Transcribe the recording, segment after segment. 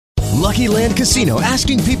Lucky Land Casino,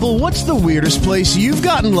 asking people, what's the weirdest place you've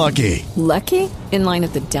gotten lucky? Lucky? In line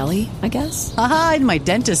at the deli, I guess? Aha, in my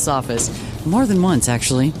dentist's office. More than once,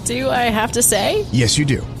 actually. Do I have to say? Yes, you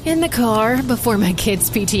do. In the car before my kids'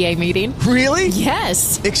 PTA meeting. Really?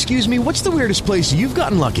 Yes. Excuse me, what's the weirdest place you've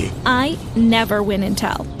gotten lucky? I never win and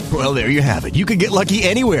tell. Well, there you have it. You can get lucky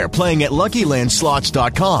anywhere, playing at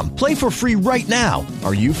LuckyLandSlots.com. Play for free right now.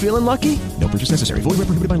 Are you feeling lucky? No purchase necessary. Void where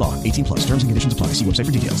prohibited by law. 18 plus. Terms and conditions apply. See website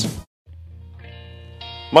for details.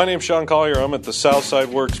 My name's Sean Collier. I'm at the Southside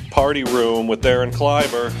Works Party Room with Darren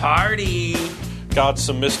Kleiber. Party! Got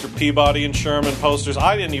some Mr. Peabody and Sherman posters.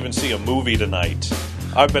 I didn't even see a movie tonight.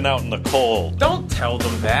 I've been out in the cold. Don't tell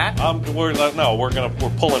them that. We're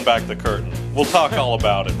pulling back the curtain. We'll talk all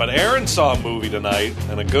about it. But Aaron saw a movie tonight,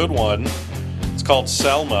 and a good one. It's called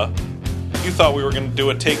Selma. You thought we were going to do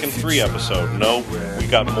a Taken 3 episode. Nope. We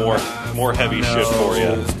got more heavy shit for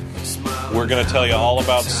you. We're going to tell you all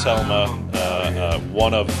about Selma.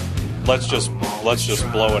 One of, let's just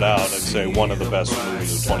blow it out and say one of the best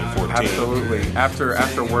movies of 2014. Absolutely. After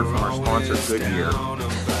word from our sponsor, Goodyear.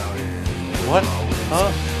 What? Huh?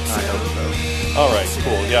 I hope so. All right,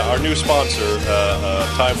 cool. Yeah, our new sponsor,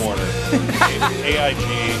 Time Warner, AIG,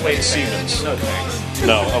 Wait, Siemens. No thanks.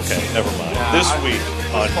 No, okay, never mind. This week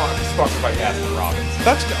on Sponsored by Baskin Robbins.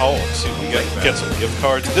 see, we get some gift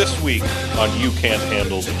cards this week on You Can't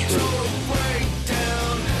Handle the Truth.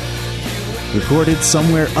 Recorded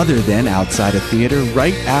somewhere other than outside a theater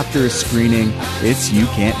right after a screening, it's You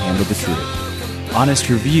Can't Handle the Truth. Honest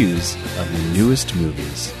reviews of the newest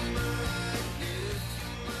movies.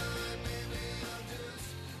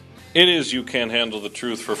 It is You Can't Handle the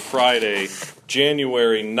Truth for Friday,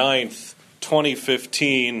 January 9th,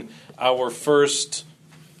 2015, our first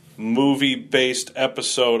movie-based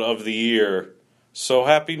episode of the year. So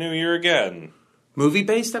Happy New Year again.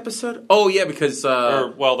 Movie-based episode? Oh, yeah, because...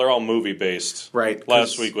 They're all movie-based. Right.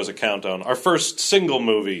 Last week was a countdown. Our first single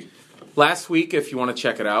movie. Last week, if you want to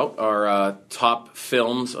check it out, our top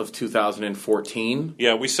films of 2014.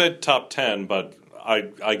 Yeah, we said top 10, but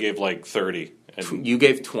I gave like 30. And You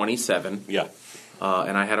gave 27. yeah.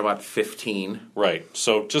 And I had about 15. Right.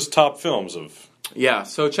 So just top films of... Yeah,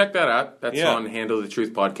 so check that out. That's on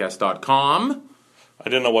handlethetruthpodcast.com. I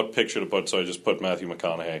didn't know what picture to put, so I just put Matthew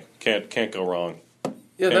McConaughey. Can't go wrong. Yeah,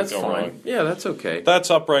 Can't that's go fine. wrong. Yeah, that's okay. That's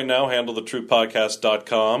up right now,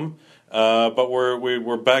 handlethetruthpodcast.com. But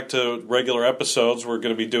we're back to regular episodes. We're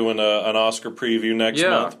going to be doing an Oscar preview next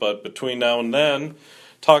month, but between now and then,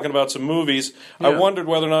 talking about some movies. Yeah. I wondered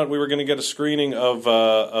whether or not we were going to get a screening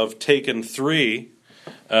of Taken 3,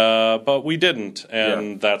 but we didn't,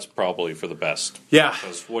 and that's probably for the best. Yeah.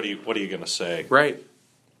 Because what are you going to say? Right.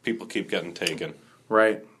 People keep getting taken.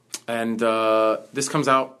 Right. And this comes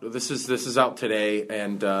out. This is out today,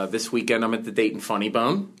 and this weekend I'm at the Dayton Funny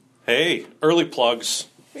Bone. Hey, early plugs.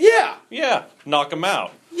 Yeah. Yeah, knock them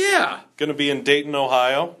out. Yeah. Going to be in Dayton,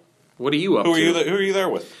 Ohio. What are you up to? Who are you there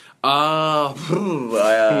with? I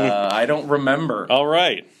don't remember. All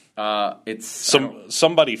right. It's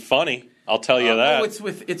somebody funny. I'll tell you that. Oh,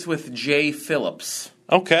 it's with Jay Phillips.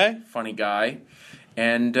 Okay. Funny guy.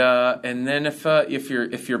 And then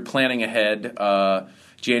if you're planning ahead,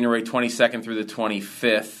 January 22nd through the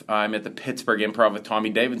 25th, I'm at the Pittsburgh Improv with Tommy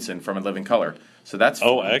Davidson from A Living Color. So that's fun.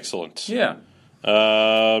 Oh, excellent. Yeah.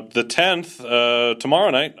 The 10th,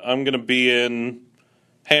 tomorrow night, I'm going to be in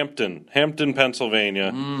Hampton,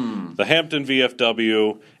 Pennsylvania. The Hampton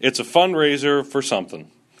VFW. It's a fundraiser for something.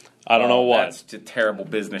 I don't know what. That's a terrible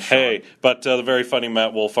business. Sean. Hey, but the very funny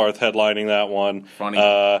Matt Wolfarth headlining that one. Funny.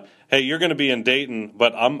 Hey, you're going to be in Dayton,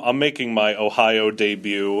 but I'm making my Ohio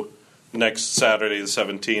debut next Saturday the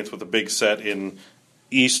 17th with a big set in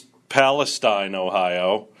East Palestine,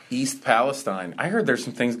 Ohio. East Palestine. I heard there's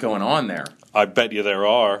some things going on there. I bet you there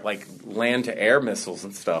are. Like land-to-air missiles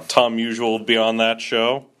and stuff. Tom Usual will be on that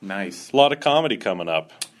show. Nice. A lot of comedy coming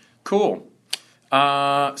up. Cool.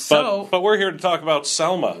 But we're here to talk about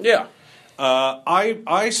Selma. Yeah.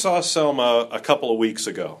 I saw Selma a couple of weeks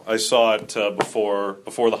ago. I saw it before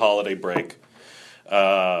the holiday break.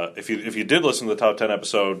 If you did listen to the top 10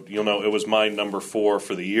 episode, you'll know it was my number 4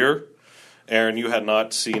 for the year. Aaron, you had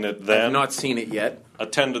not seen it then. I've not seen it yet.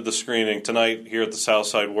 Attended the screening tonight here at the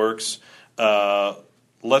Southside Works.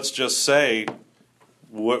 Let's just say,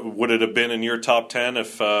 would it have been in your top 10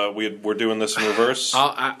 if we're doing this in reverse?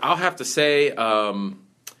 I'll have to say,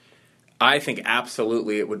 I think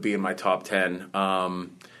absolutely it would be in my top 10. I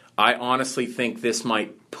honestly think this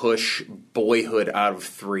might push Boyhood out of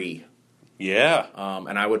 3. Yeah.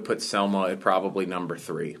 And I would put Selma at probably number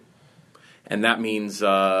 3. And that means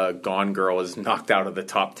Gone Girl is knocked out of the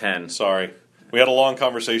top 10. Sorry. We had a long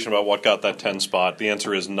conversation about what got that 10 spot. The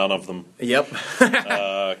answer is none of them. Yep.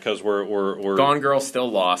 Because we're Gone Girl still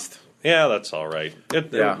lost. Yeah, that's all right.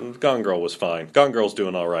 Gone Girl was fine. Gone Girl's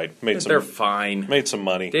doing all right. They're fine. Made some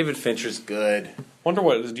money. David Fincher's good. Wonder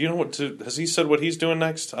what? Do you know what? Has he said what he's doing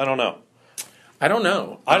next? I don't know. I don't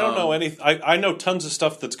know. I don't know any. I know tons of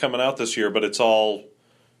stuff that's coming out this year, but it's all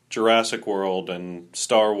Jurassic World and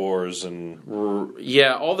Star Wars and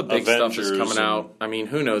all the big Avengers stuff is coming out. I mean,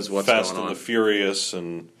 who knows what's Fast going on? and the Furious,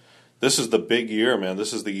 and this is the big year, man.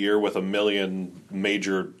 This is the year with 1 million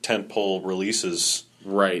major tentpole releases,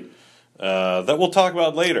 right? That we'll talk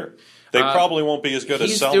about later. They probably won't be as good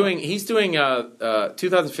as Selma. He's doing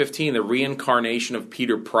 2015, the reincarnation of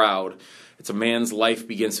Peter Proud. It's a man's life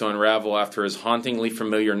begins to unravel after his hauntingly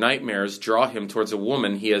familiar nightmares draw him towards a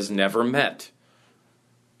woman he has never met.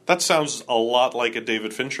 That sounds a lot like a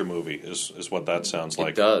David Fincher movie, is what that sounds like.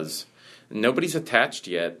 It does. Nobody's attached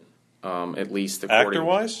yet, at least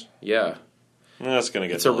actor-wise? Yeah. That's going to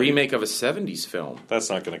get It's delayed. a remake of a 70s film. That's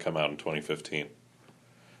not going to come out in 2015.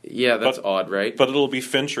 Yeah, that's odd, right? But it'll be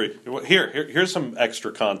Finchery. Here's some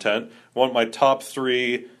extra content. Want my top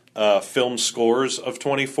 3 film scores of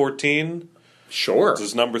 2014? Sure.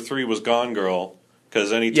 His number 3 was Gone Girl.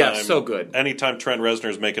 Because anytime, so good. Anytime Trent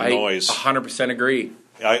Reznor's making noise, 100% agree.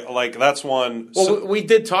 That's one. Well, we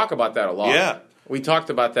did talk about that a lot. Yeah, we talked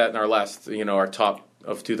about that in our last, our top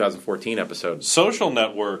of 2014 episode. Social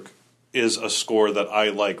Network is a score that I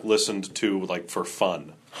listened to for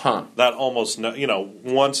fun. Huh. That almost,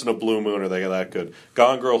 once in a blue moon are they that good.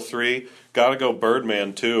 Gone Girl 3, gotta go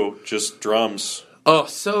Birdman 2, just drums. Oh,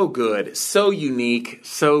 so good. So unique.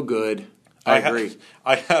 So good. I agree.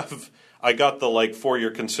 I got the for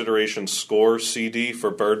your consideration score CD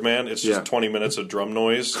for Birdman. It's just 20 minutes of drum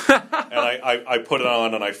noise. And I put it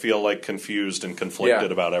on and I feel confused and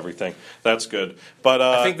conflicted about everything. That's good. But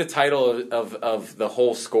I think the title of the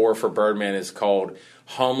whole score for Birdman is called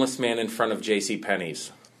Homeless Man in Front of J.C.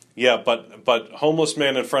 Penney's. Yeah, but Homeless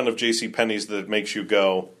Man in Front of J.C. Penney's that makes you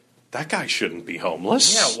go, that guy shouldn't be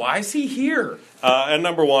homeless. Yeah, why is he here? And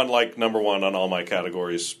number one on all my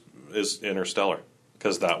categories is Interstellar.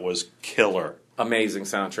 Because that was killer. Amazing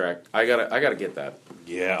soundtrack. I gotta get that.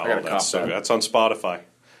 Yeah, that's so good. That's on Spotify.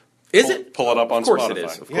 Is it? Pull it up on Spotify. Of course it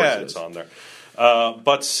is. Of course it's on there.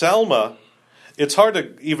 But Selma, it's hard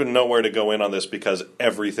to even know where to go in on this because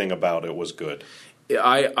everything about it was good.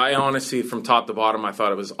 I honestly, from top to bottom, I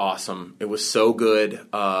thought it was awesome. It was so good.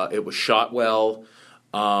 It was shot well.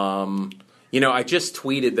 I just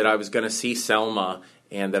tweeted that I was going to see Selma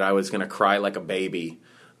and that I was going to cry like a baby.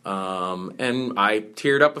 And I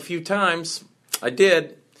teared up a few times. I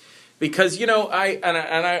did. Because, I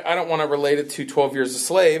don't want to relate it to 12 Years a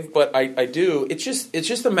Slave, but I do. It's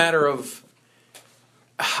just a matter of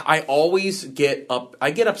I always get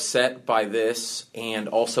upset by this and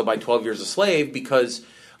also by 12 Years a Slave because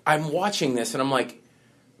I'm watching this and I'm like,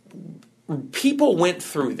 people went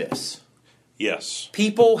through this. Yes.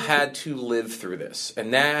 People had to live through this,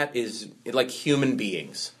 and that is like human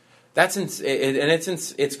beings.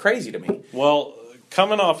 It's crazy to me. Well,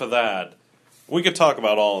 coming off of that, we could talk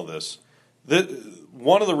about all of this.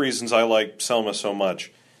 One of the reasons I like Selma so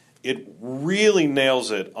much, it really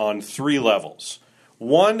nails it on 3 levels.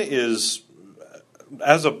 One is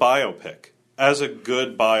as a biopic, as a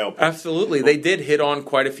good biopic. Absolutely. They did hit on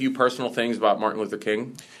quite a few personal things about Martin Luther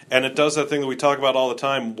King. And it does that thing that we talk about all the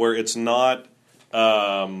time where it's not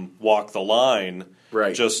walk the line,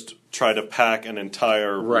 right? Just try to pack an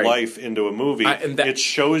entire life into a movie. It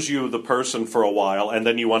shows you the person for a while, and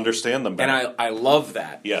then you understand them better. And I love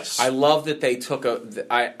that. Yes. I love that they took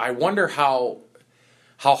I wonder how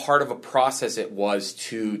hard of a process it was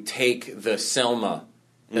to take the Selma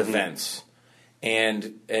events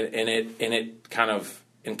and it kind of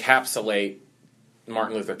encapsulate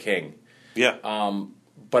Martin Luther King. Yeah.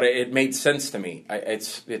 But it made sense to me.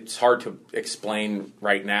 It's hard to explain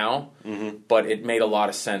right now, but it made a lot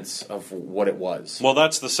of sense of what it was. Well,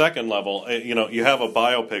 that's the second level. You have a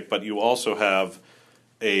biopic, but you also have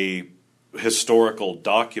a historical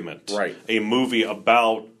document, right? A movie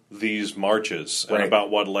about these marches and about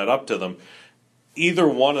what led up to them. Either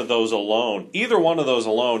one of those alone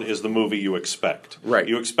is the movie you expect. Right.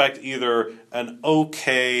 You expect either an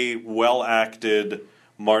okay, well-acted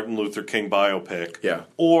Martin Luther King biopic,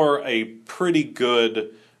 or a pretty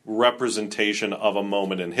good representation of a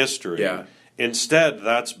moment in history. Yeah. Instead,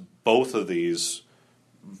 that's both of these,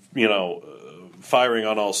 firing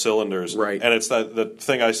on all cylinders. Right. And it's the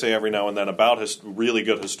thing I say every now and then about really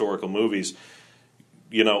good historical movies.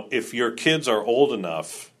 If your kids are old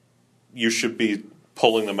enough, you should be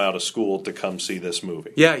pulling them out of school to come see this movie.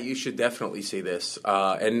 Yeah, you should definitely see this.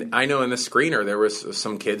 And I know in the screener there was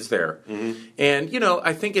some kids there. Mm-hmm. And,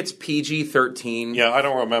 I think it's PG-13. Yeah, I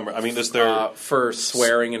don't remember. I mean, is there... for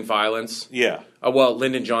swearing and violence. Yeah. Well,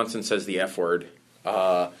 Lyndon Johnson says the F word.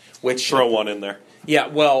 Which Throw one in there. Yeah,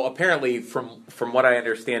 well, apparently, from what I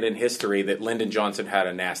understand in history, that Lyndon Johnson had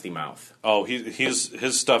a nasty mouth. Oh,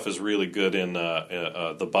 his stuff is really good in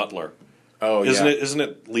The Butler. Oh, Isn't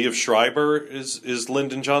it Liev Schreiber is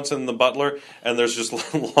Lyndon Johnson the butler? And there's just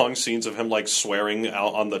long scenes of him like swearing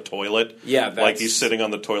out on the toilet. Yeah, like he's sitting on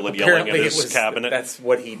the toilet yelling at his cabinet. That's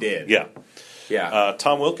what he did. Yeah. Yeah.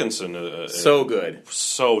 Tom Wilkinson. So good.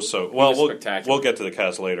 So well. We'll get to the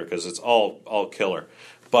cast later because it's all killer.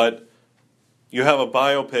 But you have a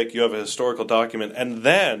biopic, you have a historical document, and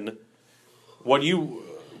then what you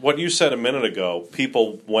said a minute ago.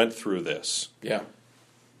 People went through this. Yeah.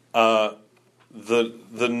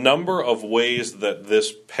 The number of ways that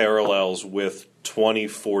this parallels with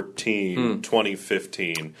 2014,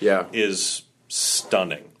 2015 is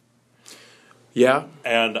stunning. Yeah.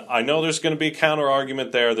 And I know there's going to be a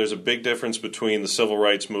counter-argument there. There's a big difference between the civil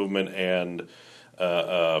rights movement and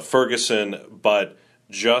Ferguson, but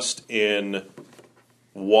just in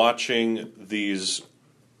watching these,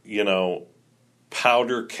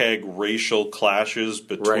 powder keg racial clashes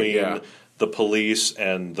between the police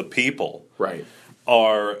and the people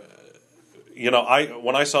are,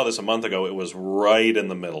 when I saw this a month ago, it was right in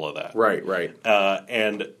the middle of that. Right.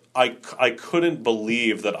 And I couldn't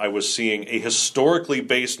believe that I was seeing a historically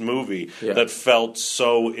based movie that felt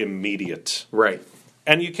so immediate. Right.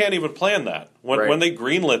 And you can't even plan that. When they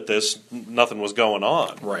greenlit this, nothing was going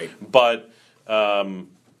on. Right. But,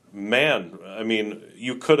 man, I mean,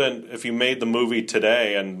 you couldn't, if you made the movie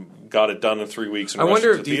today and got it done in 3 weeks and rushed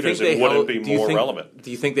it to theaters, it wouldn't be more relevant. Do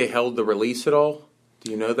you think they held the release at all? Do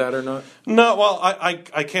you know that or not? No, well,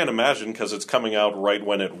 I can't imagine because it's coming out right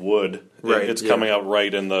when it would. Right, it's coming out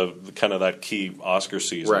right in the kind of that key Oscar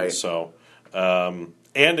season. Right. So, and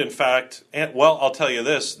in fact, I'll tell you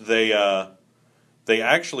this: they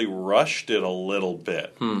actually rushed it a little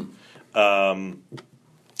bit.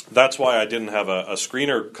 That's why I didn't have a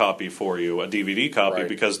screener copy for you, a DVD copy,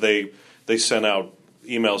 because they sent out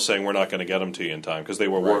emails saying we're not going to get them to you in time because they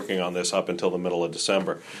were working on this up until the middle of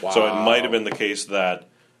December. Wow. So it might have been the case that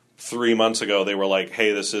 3 months ago they were like,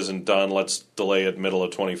 hey, this isn't done, let's delay it middle of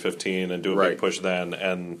 2015 and do a big push then.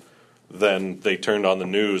 And then they turned on the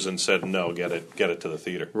news and said, no, get it to the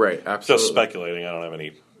theater. Right, absolutely. Just speculating. I don't have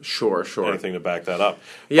any anything to back that up.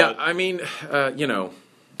 Yeah, but, I mean,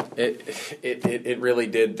 it really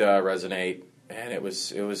did resonate, and it was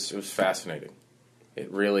fascinating. It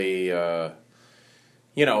really,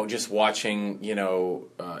 just watching,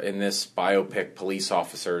 in this biopic, police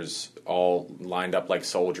officers all lined up like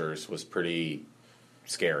soldiers was pretty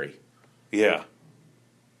scary. Yeah.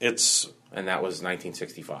 And that was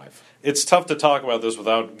 1965. It's tough to talk about this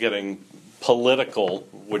without getting political,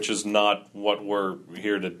 which is not what we're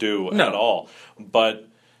here to do at all. But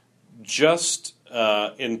just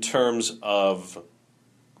in terms of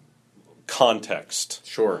context.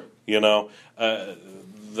 Sure. There's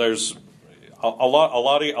a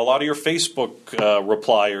lot of your Facebook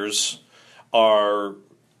repliers are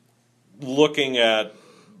looking at.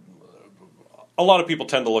 A lot of people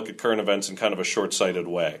tend to look at current events in kind of a short-sighted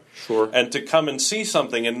way. Sure. And to come and see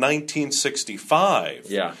something in 1965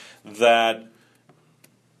 that,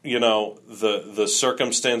 the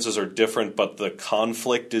circumstances are different, but the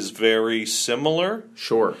conflict is very similar.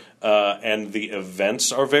 Sure. And the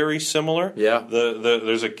events are very similar. Yeah.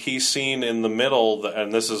 There's a key scene in the middle,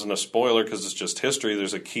 and this isn't a spoiler because it's just history.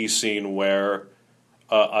 There's a key scene where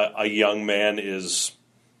a young man is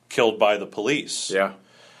killed by the police. Yeah.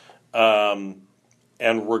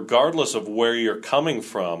 And regardless of where you're coming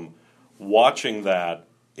from, watching that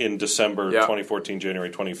in December 2014, January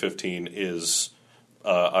 2015 is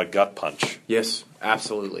a gut punch. Yes,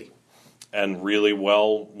 absolutely. And really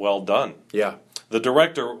well done. Yeah. The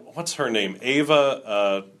director, what's her name?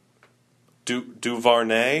 Ava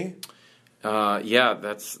DuVernay?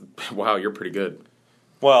 That's... Wow, you're pretty good.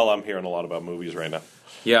 Well, I'm hearing a lot about movies right now.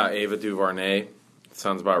 Yeah, Ava DuVernay.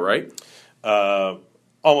 Sounds about right.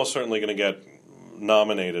 Almost certainly going to get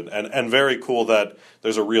nominated. And very cool that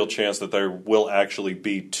there's a real chance that there will actually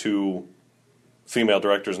be two female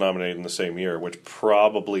directors nominated in the same year, which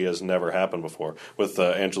probably has never happened before with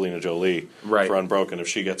Angelina Jolie for Unbroken, if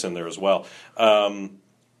she gets in there as well.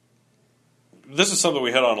 This is something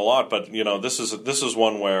we hit on a lot, but this is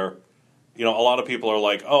one where a lot of people are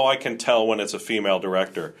like, oh, I can tell when it's a female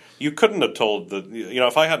director. You couldn't have told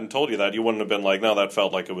if I hadn't told you that, you wouldn't have been like, no, that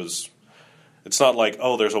felt like it was It's not like,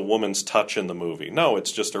 oh, there's a woman's touch in the movie. No,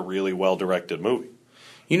 it's just a really well-directed movie.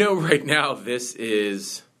 You know, right now this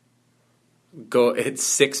is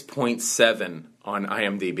it's 6.7 on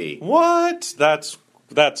IMDb. What? That's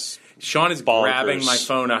Sean is bonkers. grabbing my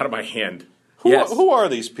phone out of my hand. Who are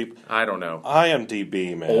these people? I don't know.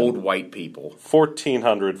 IMDb, man. Old white people.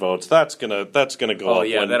 1,400 votes. That's gonna go up. Oh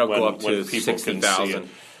yeah, that'll go up when to people 60,000.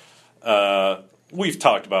 We've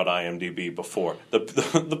talked about IMDb before.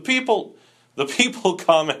 The people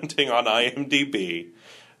commenting on IMDb.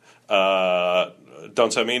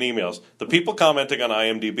 Don't send me any emails. The people commenting on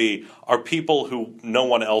IMDb are people who no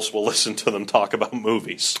one else will listen to them talk about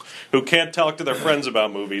movies, who can't talk to their friends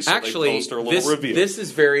about movies, so Actually, they post their little review. This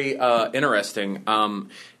is very interesting.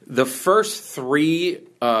 The first 3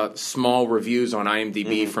 small reviews on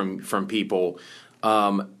IMDb from people,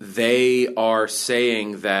 they are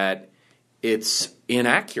saying that it's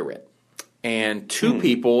inaccurate. And 2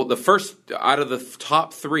 people, the first out of the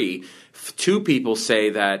top 3, 2 people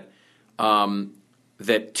say that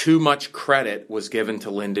that too much credit was given to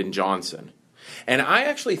Lyndon Johnson. And I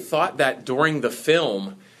actually thought that during the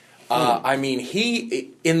film, I mean,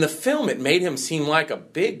 in the film it made him seem like a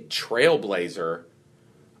big trailblazer.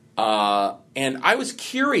 And I was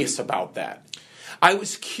curious about that. I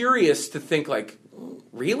was curious to think, like,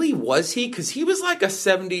 really, was he? Because he was like a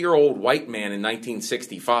 70-year-old white man in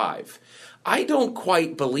 1965. I don't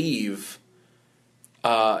quite believe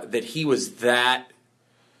that he was that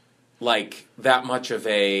much of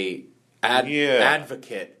a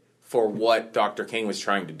advocate for what Dr. King was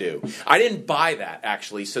trying to do. I didn't buy that,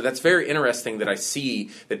 actually, so that's very interesting that I see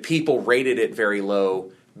that people rated it very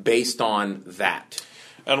low based on that.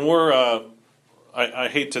 And we're I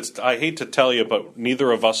hate to tell you, but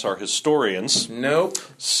neither of us are historians. Nope.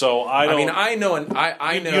 So I don't. I mean, I know, and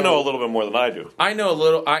I know. You know a little bit more than I do. I know a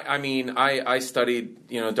little. I studied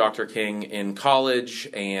Dr. King in college,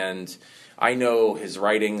 and I know his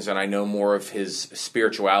writings, and I know more of his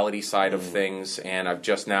spirituality side of things. And I've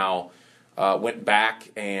just now went back,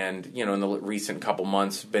 and in the recent couple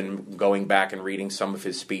months, been going back and reading some of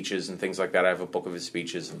his speeches and things like that. I have a book of his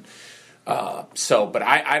speeches, and. But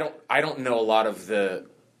I don't know a lot of the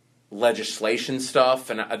legislation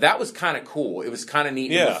stuff, and that was kind of cool. It was kind of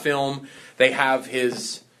neat in the film. They have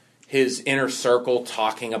his inner circle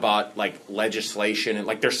talking about like legislation, and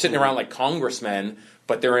like they're sitting around like congressmen,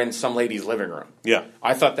 but they're in some lady's living room. Yeah,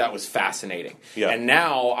 I thought that was fascinating. Yeah, and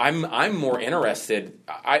now I'm more interested.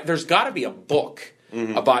 There's got to be a book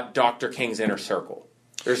about Dr. King's inner circle.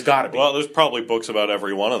 There's got to be. Well, there's probably books about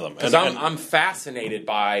every one of them. Because I'm fascinated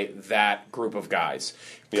by that group of guys.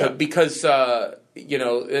 Yeah. Because, and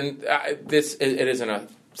this it isn't a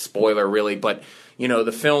spoiler really, but,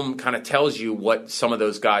 the film kind of tells you what some of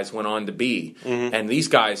those guys went on to be. Mm-hmm. And these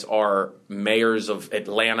guys are mayors of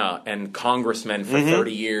Atlanta and congressmen for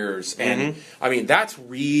 30 years. And, I mean, that's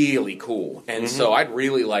really cool. And so I'd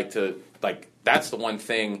really like to, that's the one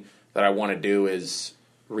thing that I want to do is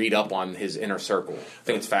read up on his inner circle. I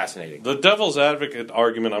think it's fascinating. The devil's advocate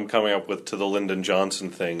argument I'm coming up with to the Lyndon Johnson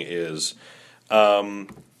thing is, from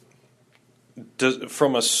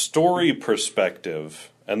a story perspective,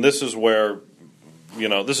 and this is where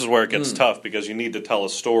it gets tough because you need to tell a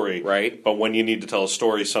story, right? But when you need to tell a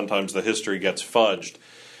story, sometimes the history gets fudged.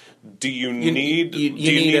 Do you need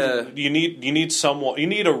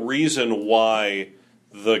a reason why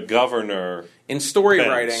the governor in story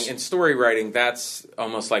writing, that's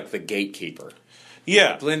almost like the gatekeeper.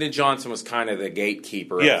 Yeah. Lyndon Johnson was kind of the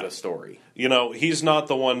gatekeeper of the story. He's not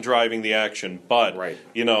the one driving the action, but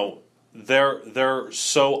they're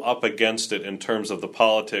so up against it in terms of the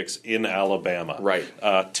politics in Alabama. Right.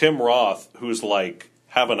 Tim Roth, who's like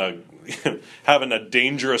having a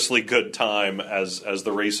dangerously good time as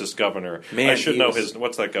the racist governor. Man, I should know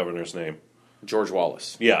what's that governor's name? George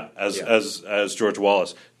Wallace. Yeah, as George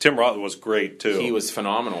Wallace. Tim Roth was great too. He was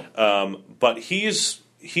phenomenal. But he's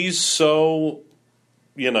so,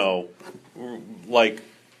 like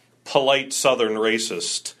polite Southern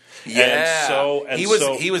racist. Yeah. And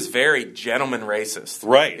he was very gentleman racist.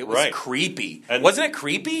 Right. It was creepy. Wasn't it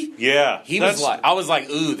creepy? Yeah. I was like,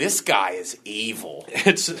 ooh, this guy is evil.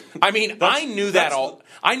 I knew that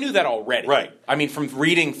already. Right. I mean, from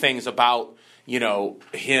reading things about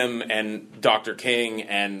him and Dr. King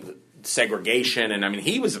and segregation, and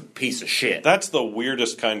he was a piece of shit. That's the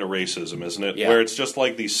weirdest kind of racism, isn't it? Yeah. Where it's just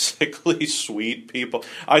like these sickly sweet people.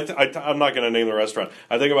 I'm not going to name the restaurant.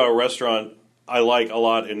 I think about a restaurant I like a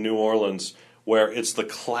lot in New Orleans where it's the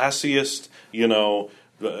classiest,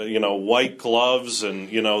 white gloves and,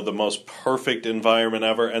 the most perfect environment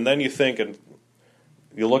ever. And then you think and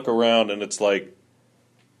you look around and it's like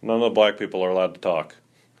none of the black people are allowed to talk.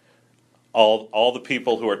 all the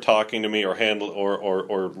people who are talking to me or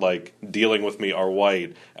or like dealing with me are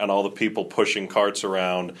white, and all the people pushing carts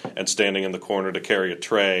around and standing in the corner to carry a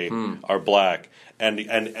tray are black. And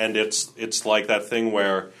it's like that thing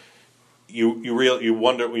where you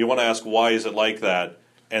want to ask, why is it like that?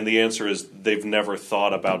 And the answer is they've never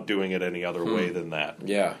thought about doing it any other way than that.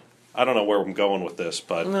 Yeah. I don't know where I'm going with this,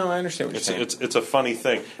 but no, I understand what you're saying. It's a funny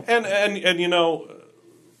thing, and you know,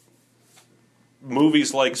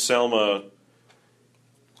 movies like Selma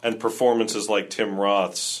and performances like Tim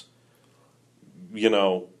Roth's, you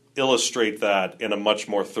know, illustrate that in a much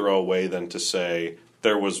more thorough way than to say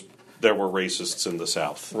there were racists in the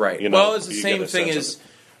South. Right. You know, well, it's the same thing as.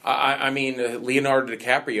 I mean, Leonardo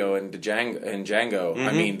DiCaprio in Django.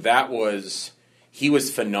 I mean, he was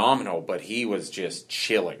phenomenal, but he was just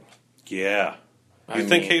chilling. Yeah. You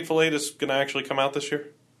think Hateful Eight is going to actually come out this year?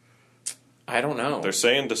 I don't know. They're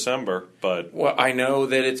saying December, but well, I know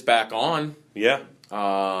that it's back on. Yeah.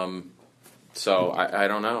 So I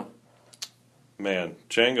don't know. Man,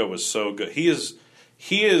 Django was so good. He is.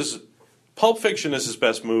 Pulp Fiction is his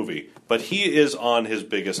best movie, but he is on his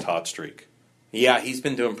biggest hot streak. Yeah, he's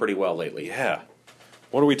been doing pretty well lately. Yeah.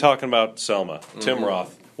 What are we talking about, Selma? Tim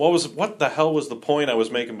Roth. What the hell was the point I was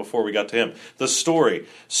making before we got to him? The story.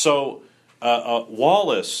 So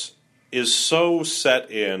Wallace is so set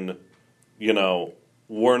in, you know,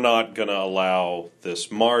 we're not going to allow this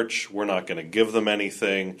march. We're not going to give them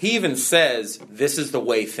anything. He even says, this is the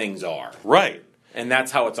way things are. Right. And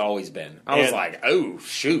that's how it's always been. I was like, oh,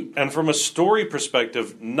 shoot. And from a story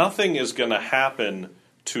perspective, nothing is going to happen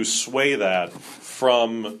to sway that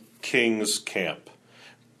from King's camp.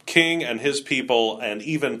 King and his people and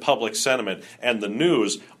even public sentiment and the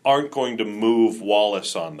news aren't going to move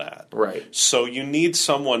Wallace on that. Right. So you need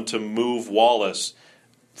someone to move Wallace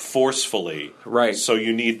forcefully. Right. So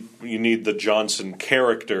you need the Johnson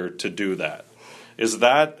character to do that. Is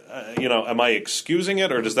that, am I excusing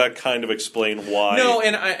it, or does that kind of explain why? No,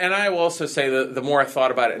 and I will also say that the more I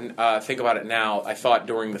thought about it and think about it now, I thought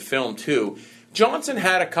during the film too, Johnson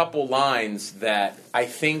had a couple lines that I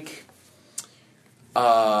think,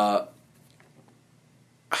 I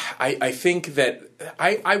think that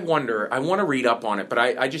I wonder. I want to read up on it, but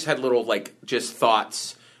I just had little just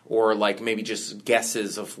thoughts or maybe just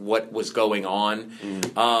guesses of what was going on.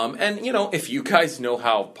 And if you guys know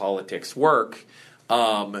how politics work,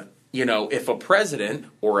 if a president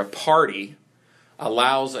or a party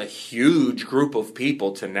allows a huge group of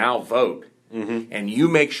people to now vote. And you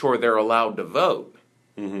make sure they're allowed to vote.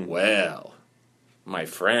 Well, my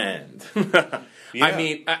friend. Yeah.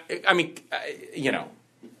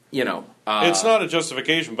 It's not a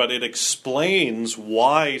justification, but it explains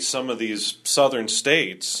why some of these southern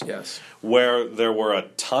states, yes, where there were a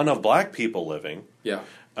ton of black people living, yeah,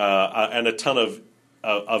 and a ton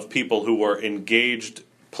of people who were engaged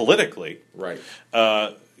politically, right.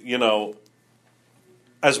 As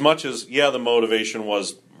much as the motivation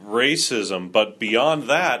was racism, but beyond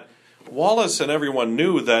that, Wallace and everyone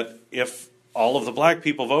knew that if all of the black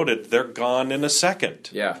people voted, they're gone in a second.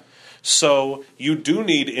 Yeah. So you do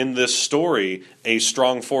need in this story a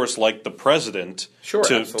strong force like the president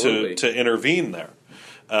to intervene there.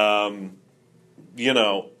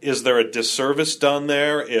 Is there a disservice done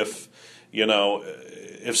there if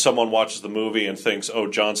someone watches the movie and thinks, oh,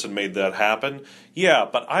 Johnson made that happen? Yeah,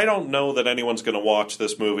 but I don't know that anyone's going to watch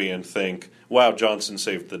this movie and think, wow, Johnson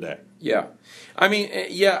saved the day. Yeah. I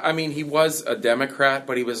mean, he was a Democrat,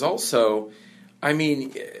 but he was also, I'm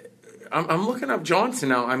looking up Johnson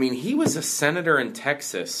now. I mean, he was a senator in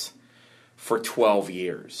Texas for 12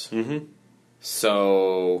 years. Mm-hmm.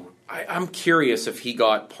 So I'm curious if he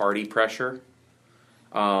got party pressure.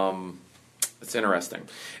 It's interesting.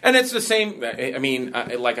 And it's the same,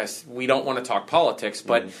 we don't want to talk politics,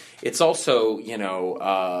 but it's also,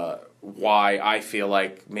 why I feel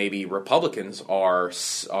like maybe Republicans are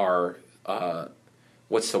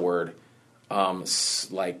what's the word?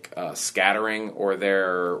 Scattering, or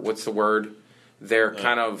they're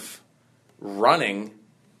kind of running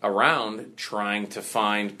around trying to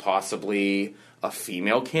find possibly a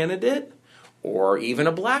female candidate or even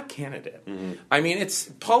a black candidate. Mm-hmm. I mean,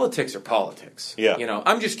 politics are politics. Yeah.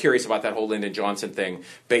 I'm just curious about that whole Lyndon Johnson thing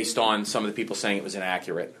based on some of the people saying it was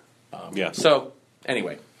inaccurate. So,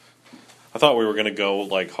 anyway. I thought we were going to go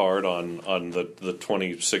hard on the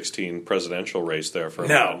 2016 presidential race there for a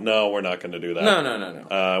minute. No, we're not going to do that.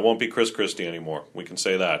 No. It won't be Chris Christie anymore. We can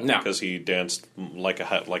say that. No. Because he danced like a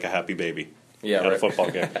happy baby at a football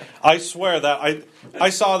game. I swear that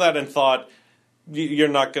I saw that and thought, you're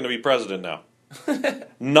not going to be president now.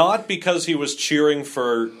 Not because he was cheering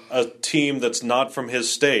for a team that's not from his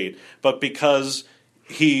state, but because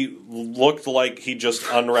he looked like he just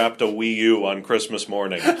unwrapped a Wii U on Christmas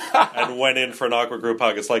morning and went in for an awkward group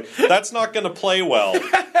hug. It's like, that's not going to play well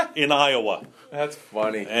in Iowa. That's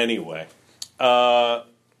funny. Anyway. Talking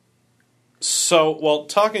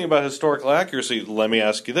about historical accuracy, let me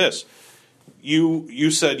ask you this.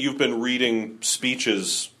 You said you've been reading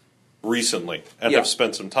speeches recently and have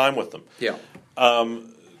spent some time with them. Yeah.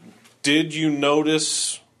 Did you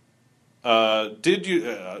notice... I'm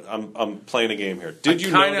playing a game here. Did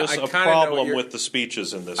you notice a problem with the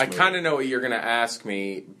speeches in this movie? I kind of know what you're going to ask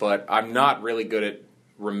me, but I'm not really good at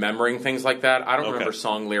remembering things like that. I don't remember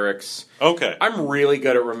song lyrics. Okay. I'm really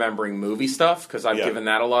good at remembering movie stuff because I've given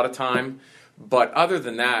that a lot of time. But other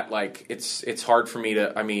than that, like it's hard for me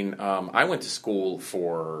to. I mean, I went to school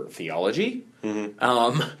for theology, and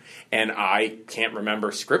I can't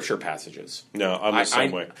remember scripture passages. No, I'm the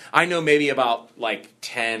same way. I know maybe about like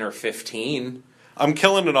 10 or 15. I'm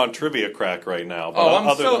killing it on Trivia Crack right now.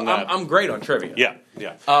 But I'm great on trivia.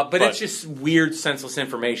 Yeah. But it's just weird, senseless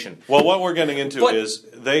information. Well, what we're getting into is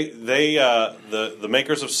the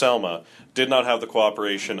makers of Selma did not have the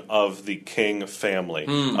cooperation of the King family.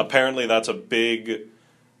 Apparently, that's a big,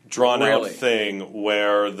 drawn-out thing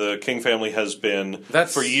where the King family has been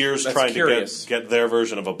for years trying to get their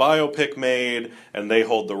version of a biopic made, and they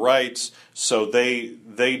hold the rights. So they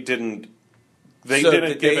didn't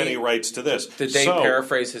give any rights to this. Did they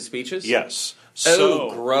paraphrase his speeches? Yes.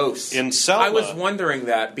 So gross. In Selma, I was wondering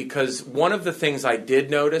that because one of the things I did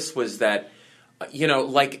notice was that,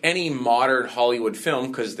 like any modern Hollywood film,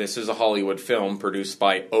 because this is a Hollywood film produced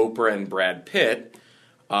by Oprah and Brad Pitt.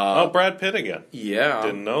 Brad Pitt again. Yeah.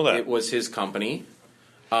 Didn't know that. It was his company.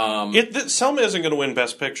 Selma isn't going to win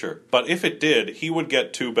Best Picture, but if it did, he would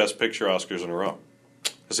get 2 Best Picture Oscars in a row.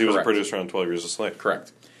 Because he was a producer on 12 Years a Slave.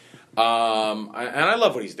 Correct. And I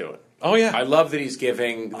love what he's doing. Oh, yeah. I love that he's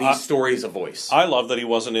giving these stories a voice. I love that he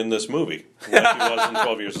wasn't in this movie like he was in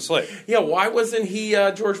 12 Years a Slave. Yeah, why wasn't he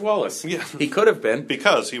George Wallace? Yeah. He could have been.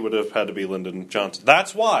 Because he would have had to be Lyndon Johnson.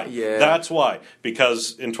 That's why. Yeah. That's why.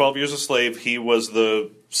 Because in 12 Years a Slave, he was the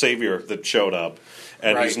savior that showed up,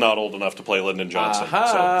 and he's not old enough to play Lyndon Johnson. So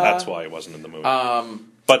that's why he wasn't in the movie.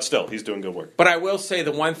 But still, he's doing good work. But I will say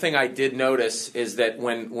the one thing I did notice is that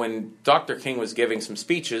when Dr. King was giving some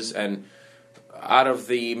speeches, and out of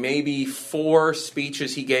the maybe 4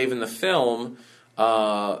 speeches he gave in the film,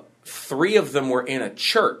 3 of them were in a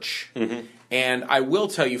church. And I will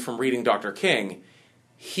tell you from reading Dr. King,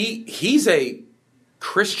 he's a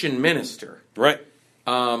Christian minister. Right.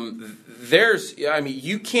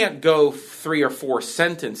 You can't go 3 or 4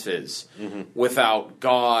 sentences without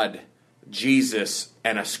God, Jesus,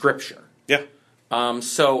 and a scripture. Yeah.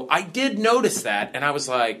 So I did notice that, and I was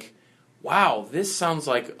like, wow, this sounds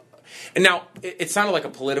like... And now, it sounded like a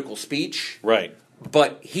political speech. Right.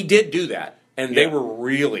 But he did do that, and they were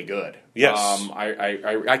really good. Yes.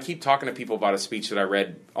 I keep talking to people about a speech that I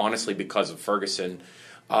read, honestly, because of Ferguson.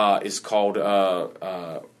 Is called...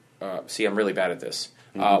 see, I'm really bad at this.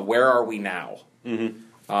 Where Are We Now?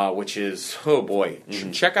 Which is, oh boy,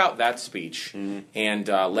 check out that speech and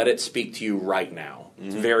let it speak to you right now.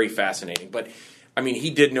 It's very fascinating. But, I mean,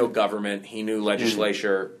 he did know government. He knew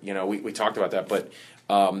legislature. We talked about that. But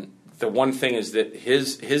the one thing is that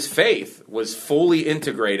his faith was fully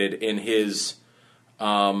integrated in his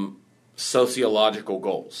sociological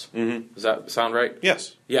goals. Does that sound right?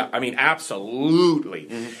 Yes. Yeah, I mean, absolutely.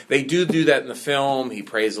 They do that in the film. He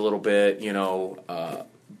prays a little bit,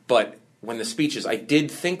 but when the speeches, I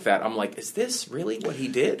did think that. I'm like, is this really what he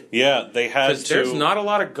did? Yeah, they had to... Because there's not a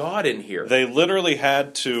lot of God in here. They literally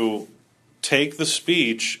had to take the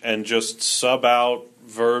speech and just sub out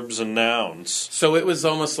verbs and nouns. So it was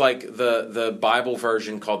almost like the Bible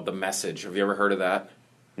version called The Message. Have you ever heard of that?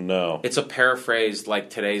 No. It's a paraphrased,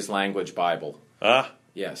 like, today's language Bible.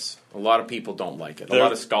 Yes. A lot of people don't like it. A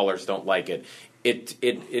lot of scholars don't like it. It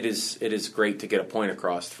is great to get a point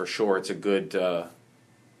across, for sure. It's a good...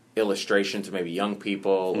 illustration to maybe young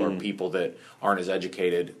people or people that aren't as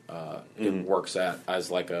educated. It works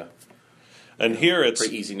as like a here it's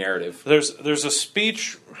pretty easy narrative. There's a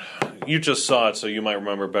speech, you just saw it, so you might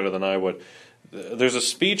remember better than I would. There's a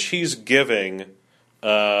speech he's giving in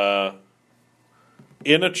a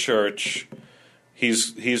church.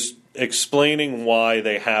 He's explaining why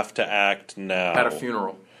they have to act now At a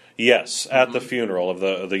funeral. Yes, at the funeral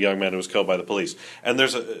of the young man who was killed by the police. And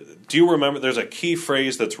do you remember, there's a key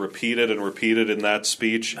phrase that's repeated and repeated in that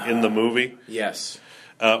speech in the movie? Yes.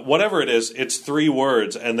 Whatever it is, it's 3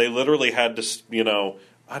 words, and they literally had to,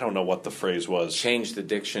 I don't know what the phrase was. Change the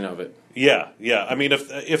diction of it. Yeah. I mean,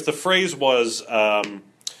 if the phrase was,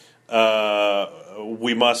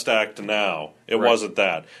 we must act now. It Right. wasn't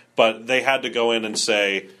that. But they had to go in and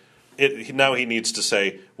say, now he needs to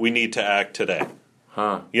say, we need to act today.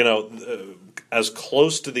 Huh. You know, as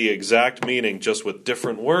close to the exact meaning, just with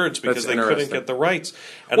different words, because That's they couldn't interesting. get the rights.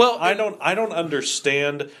 And Well, I don't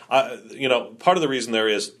understand. You know, part of the reason there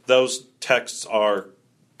is those texts are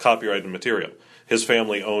copyrighted material. His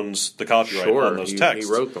family owns the copyright on those texts.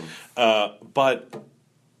 He wrote them. But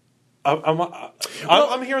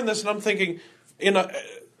I'm hearing this and I'm thinking, in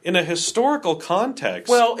a historical context,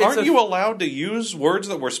 Well, aren't you allowed to use words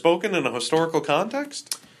that were spoken in a historical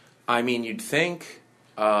context? I mean, you'd think.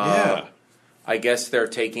 Yeah. I guess they're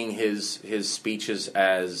taking his speeches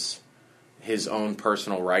as his own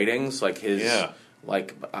personal writings, like his. Yeah.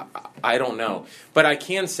 Like I don't know, but I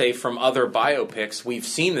can say from other biopics we've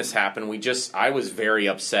seen this happen. I was very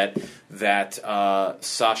upset that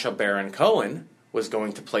Sacha Baron Cohen was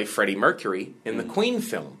going to play Freddie Mercury in the Queen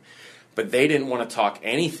film, but they didn't want to talk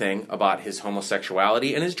anything about his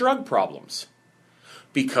homosexuality and his drug problems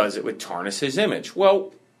because it would tarnish his image.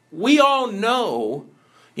 Well, we all know,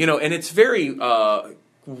 and it's very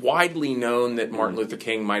widely known that Martin Luther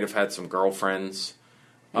King might have had some girlfriends.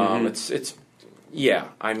 It's yeah,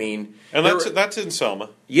 I mean... And that's in Selma.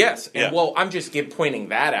 Yes, and Yeah. well, I'm just pointing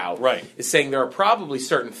that out. Right. Is saying there are probably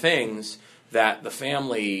certain things that the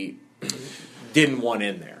family didn't want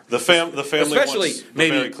in there. The family Especially wants the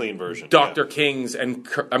maybe very clean version. Dr. Yeah. King's and...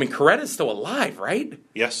 I mean, Coretta's still alive, right?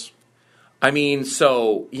 Yes. I mean,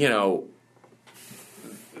 so, who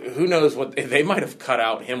knows what... They might have cut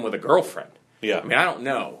out him with a girlfriend. Yeah. I mean, I don't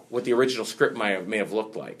know what the original script may have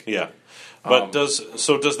looked like. Yeah. But does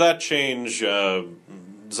that change?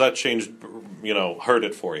 Does that change? Hurt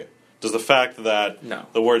it for you? Does the fact that No.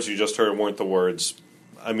 the words you just heard weren't the words?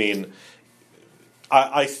 I mean,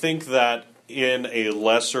 I think that in a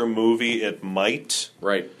lesser movie it might.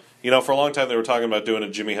 Right. For a long time they were talking about doing a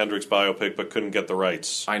Jimi Hendrix biopic, but couldn't get the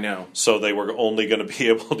rights. I know. So they were only going to be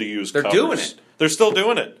able to use. They're covers. doing it. They're still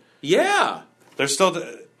doing it. Yeah. They're still.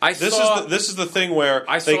 This is the thing where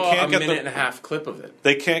I they saw can't a get minute and a half clip of it.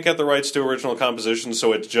 They can't get the rights to original composition,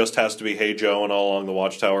 so it just has to be "Hey Joe" and "All Along the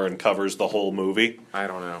Watchtower" and covers the whole movie. I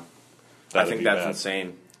don't know. That'd I think be that's bad.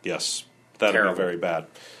 insane. Yes, that'd Terrible. be very bad.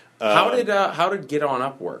 How did Get On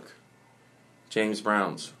Up work? James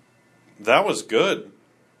Brown's. That was good.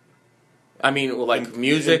 I mean, like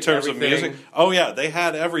music, in terms everything. of music. Oh yeah, they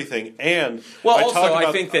had everything, and Well, I also, talk about,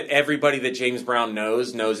 I think that everybody that James Brown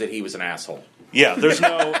knows that he was an asshole. yeah, there's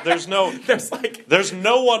no There's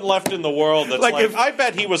no one left in the world that's Like like, if- I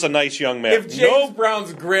bet he was a nice young man. if James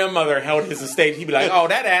Brown's grandmother held his estate, he'd be like, "Oh,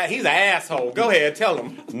 he's an asshole. Go ahead, tell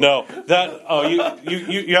him." No,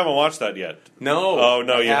 you haven't watched that yet. No. Oh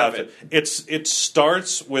no, I you have haven't. to. It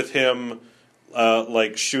starts with him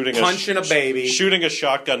like Punching a baby. shooting a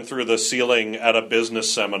shotgun through the ceiling at a business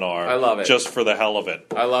seminar. I love it. just for the hell of it.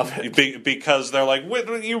 I love it. Because they're like,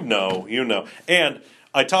 you know, and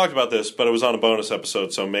I talked about this, but it was on a bonus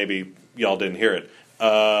episode, so maybe y'all didn't hear it.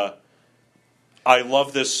 I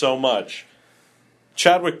love this so much.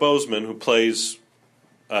 Chadwick Boseman, who plays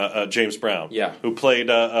James Brown, Yeah. who played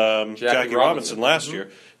Jackie Robinson last year,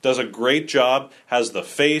 does a great job. Has the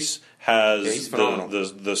face, has he's phenomenal.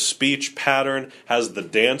 the speech pattern, has the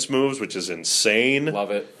dance moves, which is insane.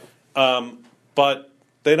 Love it. But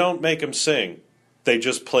they don't make him sing; they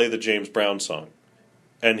just play the James Brown song,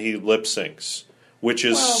 and he lip syncs, which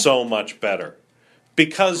is so much better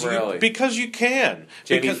because Really? because you can.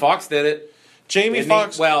 Jamie Because Foxx did it. Jamie Didn't he?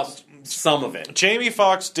 Foxx. Well, some of it. Jamie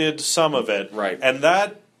Foxx did some of it, Right. and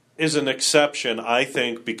that is an exception, I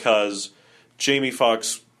think, because Jamie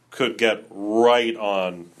Foxx could get right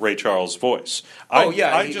on Ray Charles' voice.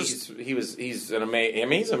 He's an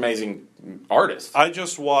amazing artist. I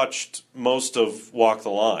just watched most of Walk the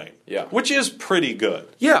Line, Yeah. which is pretty good.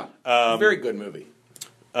 Yeah, very good movie.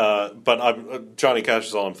 But Johnny Cash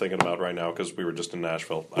is all I'm thinking about right now because we were just in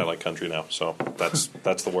Nashville. I like country now, so that's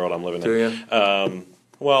the world I'm living Do in. you?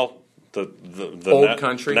 Well, the Old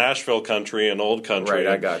country? Nashville country and old country. Right,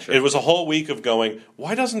 I gotcha. It was a whole week of going,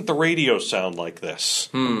 why doesn't the radio sound like this?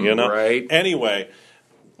 right. Anyway,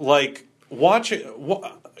 like watching.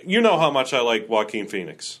 You know how much I like Joaquin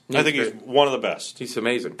Phoenix. I think he's great. one of the best, He's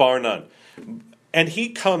amazing. bar none. And he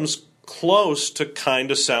comes close to kind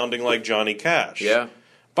of sounding like Johnny Cash. Yeah.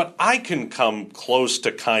 But I can come close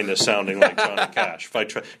to kind of sounding like Johnny Cash if I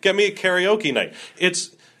try. Get me a karaoke night.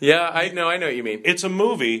 Yeah, I know what you mean. It's a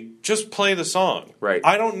movie. Just play the song. Right.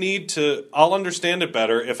 I don't need to. I'll understand it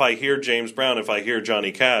better if I hear James Brown, if I hear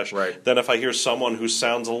Johnny Cash, Right. than if I hear someone who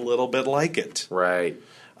sounds a little bit like it. Right.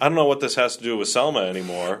 I don't know what this has to do with Selma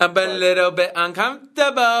anymore. I'm a little bit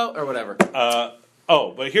uncomfortable, or whatever.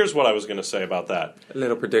 Oh, but here's what I was going to say about that. A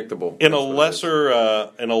little predictable. In a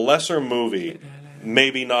lesser movie,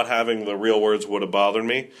 maybe not having the real words would have bothered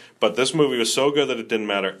me, but this movie was so good that it didn't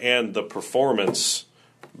matter, and the performance,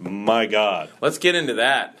 my God. Let's get into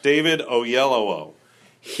that. David Oyelowo.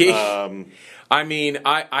 I mean,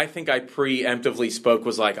 I think I preemptively spoke,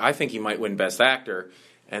 was like, I think he might win Best Actor,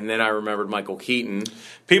 and then I remembered Michael Keaton.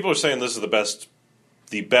 People are saying this is the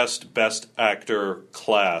best actor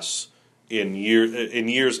class in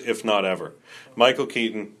years, if not ever. Michael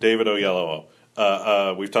Keaton, David Oyelowo.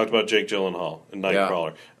 We've talked about Jake Gyllenhaal in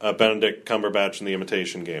Nightcrawler. Benedict Cumberbatch in The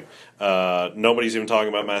Imitation Game. Nobody's even talking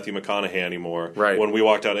about Matthew McConaughey anymore. Right. When we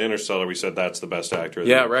walked out of Interstellar, we said that's the best actor.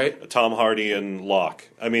 Yeah, right. Tom Hardy in Locke.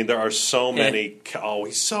 I mean, there are so many. Oh,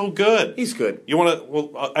 he's so good. He's good. You want to?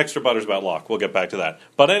 Well, extra butters about Locke. We'll get back to that.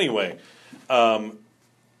 But anyway.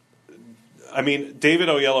 I mean, David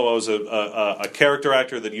Oyelowo is a character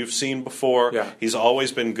actor that you've seen before. Yeah. He's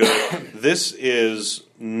always been good. This is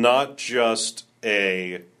not just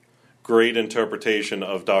a great interpretation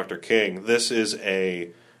of Dr. King. This is a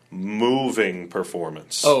moving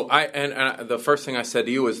performance. Oh, and the first thing I said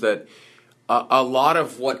to you was that a lot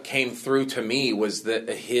of what came through to me was that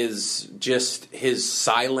his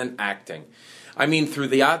silent acting. I mean,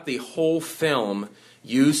 throughout the whole film,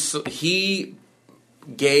 he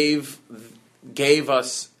gave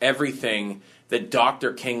us everything that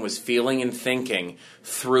Dr. King was feeling and thinking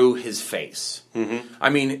through his face. Mm-hmm. I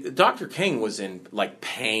mean, Dr. King was in, like,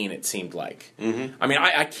 pain, it seemed like. Mm-hmm. I mean,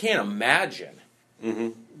 I can't imagine,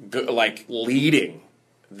 leading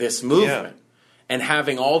this movement and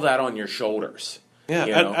having all that on your shoulders. Yeah,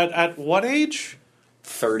 you know? At what age?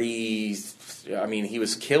 30... I mean, he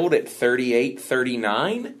was killed at 38,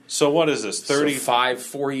 39. So what is this? 35,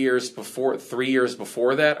 3 years before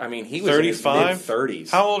that. I mean, he was 35? in his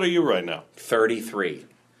mid-30s. How old are you right now? 33.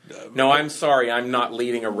 No, I'm sorry. I'm not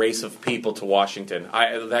leading a race of people to Washington.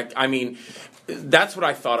 I mean, that's what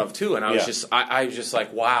I thought of too. And I was just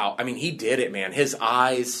like, wow. I mean, he did it, man. His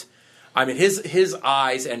eyes. I mean, his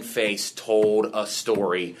eyes and face told a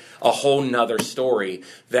story, a whole nother story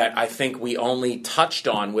that I think we only touched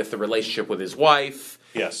on with the relationship with his wife.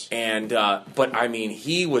 Yes. And but I mean,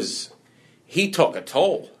 he took a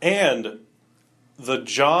toll. And the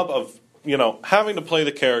job of, having to play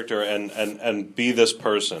the character and be this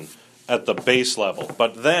person at the base level,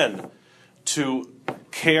 but then to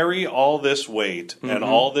carry all this weight and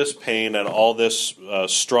all this pain and all this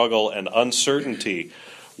struggle and uncertainty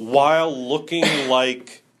while looking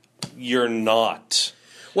like you're not.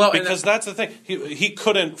 Well, because that's the thing. He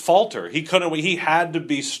couldn't falter. He had to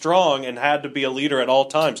be strong and had to be a leader at all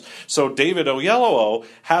times. So David Oyelowo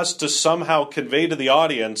has to somehow convey to the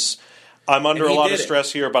audience, I'm under a lot of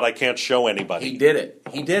stress here, but I can't show anybody. He did it.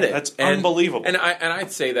 That's unbelievable. And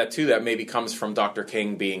I'd say that too. That maybe comes from Dr.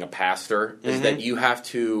 King being a pastor. Is that you have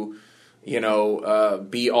to,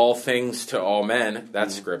 be all things to all men.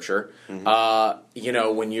 That's scripture.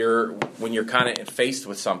 When you're kind of faced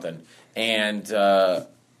with something, and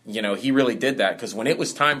he really did that, because when it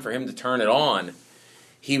was time for him to turn it on,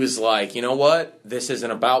 he was like, you know what, this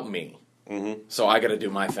isn't about me. So I got to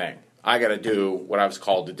do my thing. I got to do what I was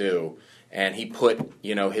called to do. And he put,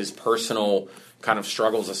 his personal kind of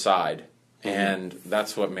struggles aside, and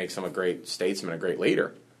that's what makes him a great statesman, a great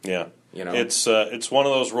leader. Yeah. It's one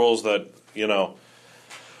of those roles that,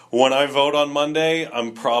 when I vote on Monday,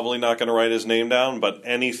 I'm probably not going to write his name down, but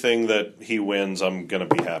anything that he wins, I'm going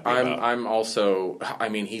to be happy about. I'm also,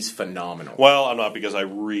 he's phenomenal. Well, I'm not, because I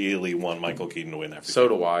really want Michael Keaton to win everything. So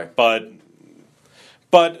do I. But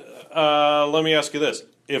let me ask you this.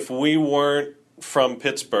 If we weren't from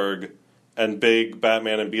Pittsburgh and big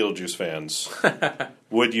Batman and Beetlejuice fans,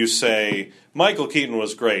 would you say Michael Keaton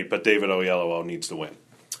was great, but David Oyelowo needs to win?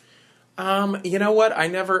 You know what? I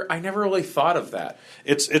never really thought of that.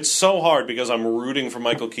 It's so hard, because I'm rooting for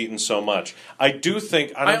Michael Keaton so much. I do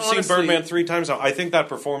think, and I've seen Birdman 3 times now, I think that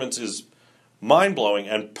performance is mind-blowing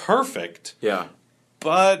and perfect. Yeah.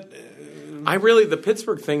 But the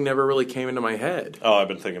Pittsburgh thing never really came into my head. Oh, I've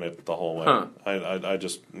been thinking it the whole way. Huh. I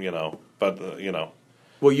just, but.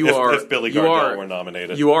 Well, if Billy Gardell were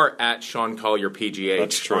nominated. You are at Sean Collier PGH.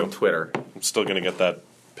 That's true. On Twitter. I'm still going to get that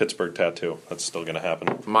Pittsburgh tattoo. That's still going to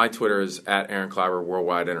happen. My Twitter is at Aaron Kleiber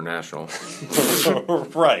Worldwide International.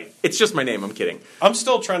 Right. It's just my name. I'm kidding. I'm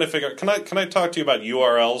still trying to figure out. Can I talk to you about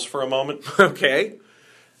URLs for a moment? Okay.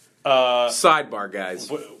 Sidebar, guys.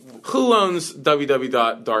 Who owns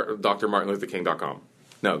www.drmartinlutherking.com?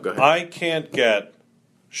 No, go ahead. I can't get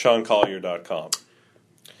SeanCollier.com.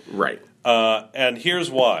 Right. And here's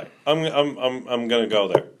why. I'm going to go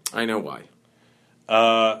there. I know why.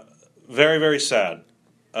 Very, very sad.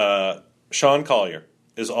 Sean Collier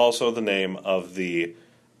is also the name of the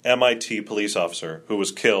MIT police officer who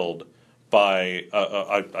was killed by,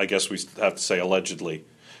 I guess we have to say allegedly,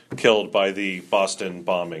 killed by the Boston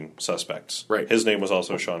bombing suspects. Right. His name was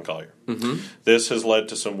also Sean Collier. Mm-hmm. This has led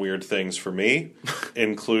to some weird things for me,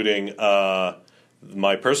 including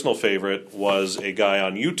my personal favorite was a guy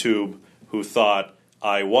on YouTube who thought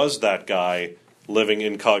I was that guy living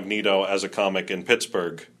incognito as a comic in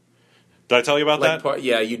Pittsburgh. Did I tell you about that?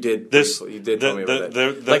 Yeah, you did. You did tell me about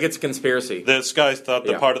that. Like it's a conspiracy. This guy thought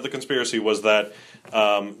that part of the conspiracy was that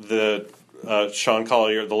Sean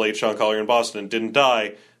Collier, the late Sean Collier in Boston, didn't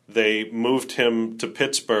die. They moved him to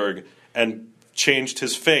Pittsburgh and changed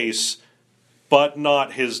his face, but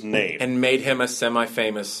not his name. And made him a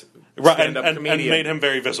semi-famous stand-up comedian. And made him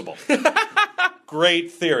very visible.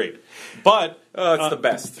 Great theory. But it's the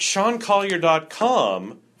best.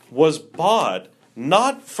 SeanCollier.com was bought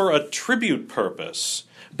not for a tribute purpose,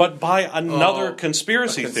 but by another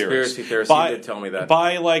conspiracy theorist. You did tell me that.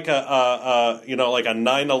 By like a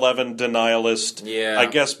 9/11 denialist. Yeah. I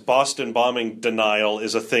guess Boston bombing denial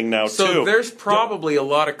is a thing now too. So there's probably a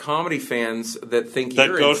lot of comedy fans that think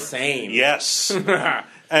you're insane. Yes.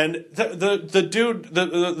 And the dude,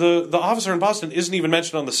 the officer in Boston isn't even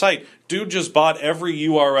mentioned on the site. Dude just bought every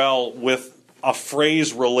URL with a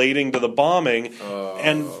phrase relating to the bombing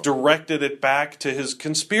and directed it back to his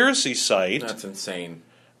conspiracy site. That's insane.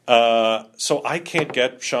 So I can't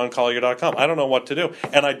get SeanCollier.com. I don't know what to do.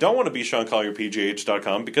 And I don't want to be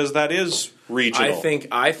SeanCollierPGH.com because that is regional.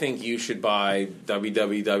 I think you should buy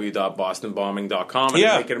www.bostonbombing.com and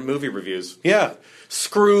make it movie reviews. Yeah.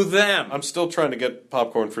 Screw them. I'm still trying to get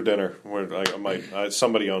popcorn for dinner.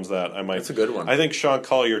 Somebody owns that. I might. That's a good one. I think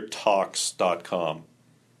SeanCollierTalks.com.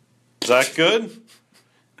 Is that good?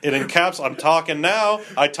 It encaps. I'm talking now.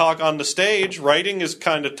 I talk on the stage. Writing is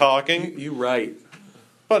kind of talking. You write.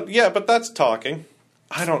 But that's talking.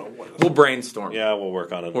 I don't know. We'll brainstorm. Yeah, we'll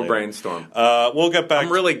work on it We'll later. brainstorm. We'll get back.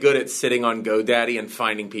 I'm really good at sitting on GoDaddy and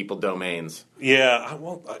finding people domains. Yeah,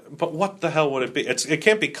 but what the hell would it be? It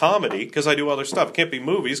can't be comedy because I do other stuff. It can't be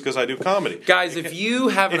movies because I do comedy. Guys, if you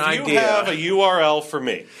have an idea... If you have a URL for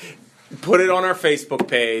me... Put it on our Facebook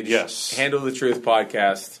page. Yes. Handle the Truth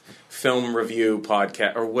Podcast, Film Review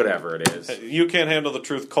Podcast, or whatever it is. You Can't Handle the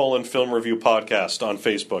Truth, Film Review Podcast on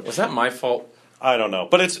Facebook. Was that my fault? I don't know.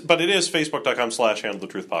 But it is Facebook.com/Handle the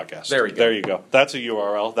Truth Podcast. There we go. There you go. That's a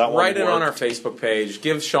URL. That Write it worked. on our Facebook page.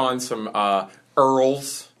 Give Sean some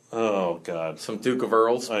Earls. Oh God. Some Duke of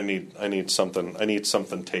Earls. I need something. I need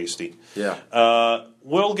something tasty. Yeah.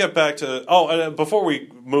 We'll get back to... before we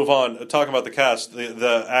move on, talk about the cast.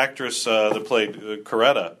 The actress that played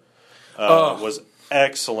Coretta was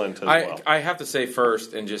excellent as well. I have to say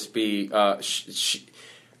first and just be...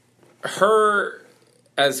 her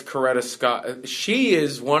as Coretta Scott, she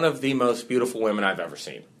is one of the most beautiful women I've ever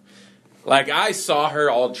seen. Like, I saw her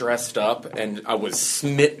all dressed up and I was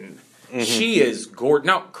smitten. Mm-hmm. She is gorgeous.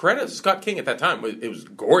 Now, Coretta Scott King at that time, it was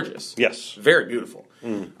gorgeous. Yes. Very beautiful.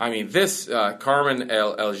 Mm. I mean, this Carmen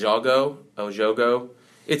El Jogo,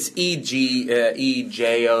 it's Ejogo.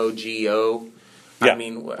 Yeah. I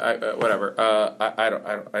mean, whatever.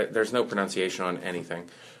 There's no pronunciation on anything.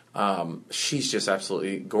 She's just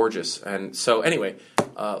absolutely gorgeous. And so, anyway,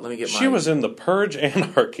 let me get my... She was in The Purge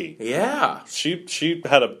Anarchy. Yeah. She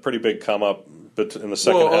had a pretty big come up in the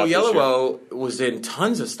second half. Oyelowo was in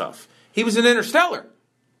tons of stuff. He was in Interstellar.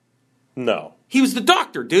 No. He was the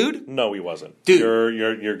doctor, dude. No, he wasn't. Dude.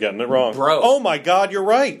 You're getting it wrong. Bro. Oh my God, you're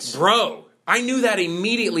right. Bro. I knew that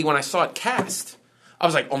immediately when I saw it cast. I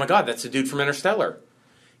was like, oh my God, that's the dude from Interstellar.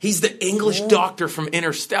 He's the English doctor from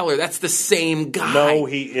Interstellar. That's the same guy. No,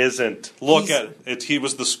 he isn't. Look at it. He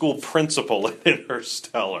was the school principal in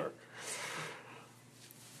Interstellar.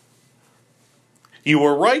 You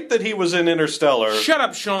were right that he was in Interstellar. Shut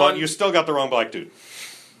up, Sean. But you still got the wrong black dude.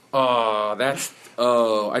 I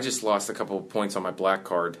just lost a couple of points on my black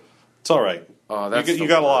card. It's all right. Oh, that's you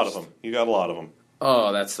got a lot of them. You got a lot of them.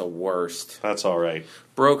 Oh, that's the worst. That's all right.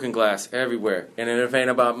 Broken glass everywhere. And if it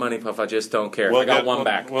ain't about money, Puff, I just don't care. I got one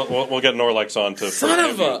back. We'll get Norlex on to Son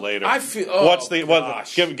of a later. I feel. Oh,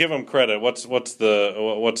 give him credit. What's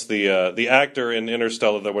the actor in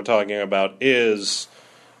Interstellar that we're talking about is?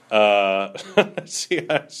 See,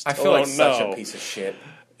 I feel like such a piece of shit.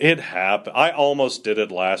 It happened. I almost did it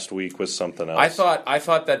last week with something else. I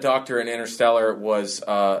thought that doctor in Interstellar was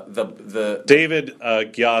the David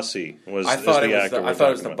Gyasi was. I thought it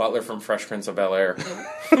was the butler from Fresh Prince of Bel-Air.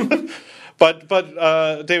 But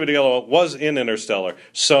David Oyelowo was in Interstellar.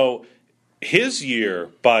 So his year,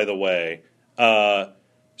 by the way,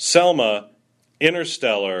 Selma,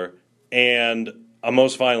 Interstellar, and A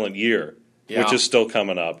Most Violent Year. Yeah. which is still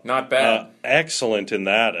coming up. Not bad. Excellent in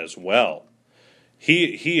that as well.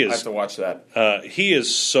 He I have is to watch that. he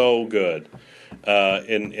is so good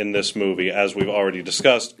in this movie, as we've already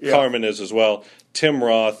discussed. Yeah. Carmen is as well. Tim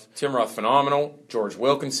Roth. Tim Roth, phenomenal. George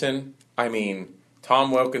Wilkinson. I mean,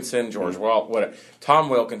 Tom Wilkinson, Tom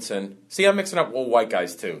Wilkinson. See, I'm mixing up old white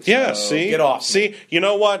guys too. Yeah, So see? get off. See, you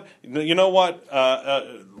know what?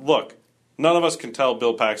 Look, none of us can tell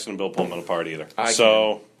Bill Paxton and Bill Pullman apart either.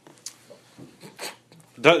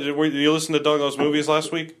 Were you listening to Douglas movies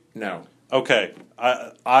last week? No. Okay.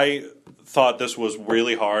 I thought this was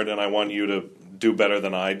really hard, and I want you to do better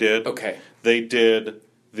than I did. Okay. They did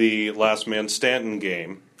the Last Man Stanton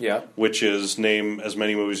game, Yeah. which is name as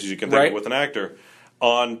many movies as you can think of with an actor,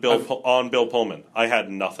 on Bill Pullman. I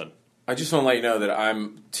had nothing. I just want to let you know that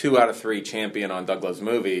I'm 2 out of 3 champion on Douglas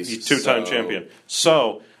movies. Two-time champion.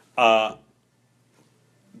 So, come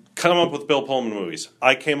up with Bill Pullman movies.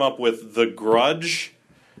 I came up with The Grudge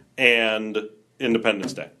and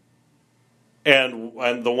Independence Day.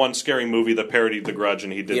 And the one scary movie that parodied The Grudge,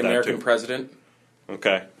 and he did The that American too. President.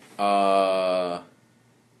 Okay. I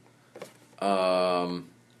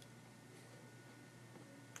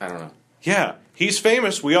don't know. Yeah, he's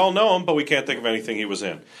famous. We all know him, but we can't think of anything he was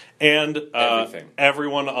in. And Everything.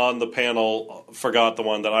 everyone on the panel forgot the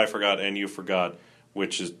one that I forgot and you forgot,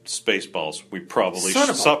 which is Spaceballs. We probably should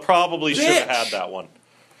have had that one.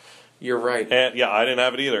 You're right. And yeah, I didn't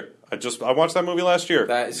have it either. I watched that movie last year.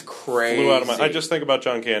 That is crazy. Flew out of my. I just think about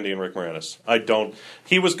John Candy and Rick Moranis. I don't.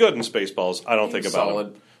 He was good in Spaceballs. I don't think about solid.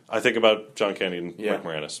 him. I think about John Candy and Rick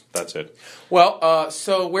Moranis. That's it. Well,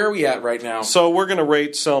 so where are we at right now? So we're going to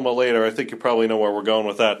rate Selma later. I think you probably know where we're going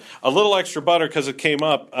with that. A little extra butter because it came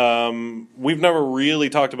up. We've never really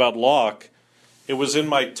talked about Locke. It was in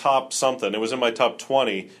my top something. It was in my top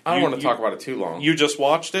 20. I don't want to talk about it too long. You just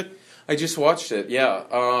watched it? I just watched it, yeah.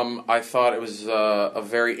 I thought it was a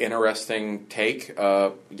very interesting take.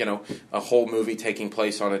 A whole movie taking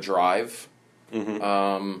place on a drive.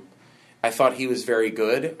 Mm-hmm. I thought he was very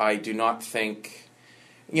good. I do not think,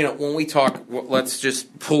 when we talk, let's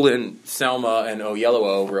just pull in Selma and Oh Yellow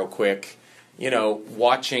O real quick.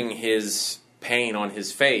 Watching his pain on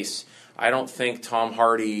his face, I don't think Tom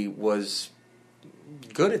Hardy was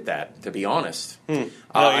good at that, to be honest.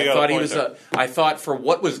 I thought for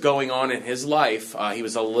what was going on in his life, he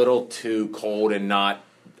was a little too cold and not.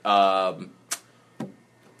 The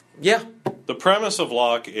premise of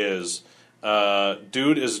Locke is,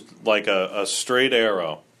 dude is like a straight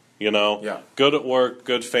arrow, Yeah. Good at work,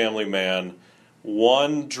 good family man.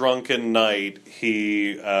 One drunken night,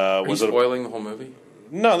 he Are you spoiling the whole movie?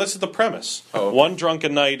 No, this is the premise. Oh, okay. One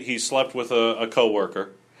drunken night, he slept with a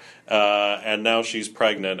coworker. And now she's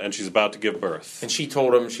pregnant, and she's about to give birth. And she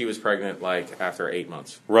told him she was pregnant, after 8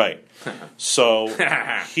 months. Right. So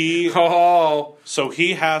he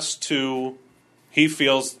has to. He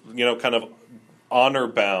feels, kind of honor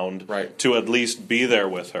bound, right, to at least be there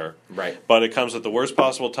with her. Right. But it comes at the worst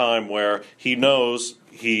possible time where he knows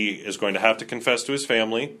he is going to have to confess to his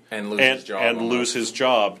family and lose his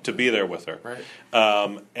job to be there with her. Right.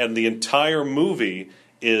 And the entire movie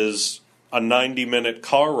is a 90-minute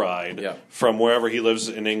car ride from wherever he lives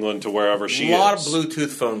in England to wherever she is. A lot of Bluetooth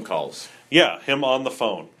phone calls. Yeah, him on the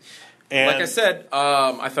phone. And like I said,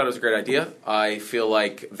 I thought it was a great idea. I feel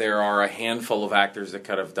like there are a handful of actors that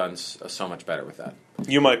could have done so much better with that.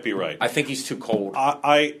 You might be right. I think he's too cold. What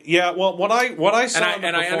I saw in the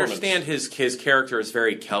I understand his character is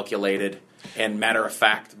very calculated and matter of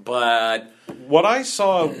fact, but what I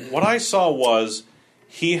saw was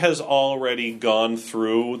he has already gone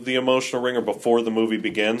through the emotional ringer before the movie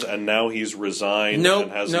begins, and now he's resigned.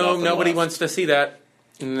 And has nobody left. wants to see that.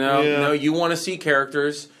 No, you want to see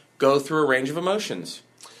characters go through a range of emotions.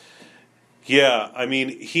 Yeah, I mean,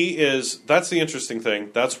 that's the interesting thing.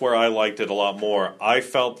 That's where I liked it a lot more. I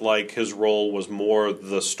felt like his role was more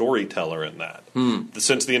the storyteller in that.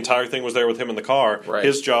 Since the entire thing was there with him in the car,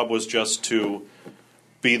 his job was just to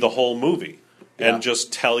be the whole movie. And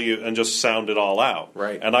just tell you and just sound it all out.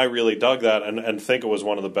 Right. And I really dug that and think it was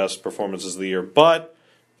one of the best performances of the year. But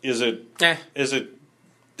is it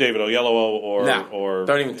David Oyelowo or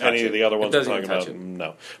don't even touch any of the other ones we're talking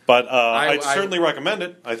about? No. But I'd certainly recommend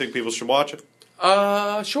it. I think people should watch it.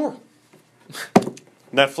 Sure.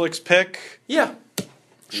 Netflix pick? Yeah.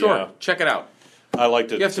 Sure. Yeah. Check it out. I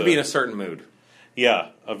liked it. You have to be in a certain mood. Yeah.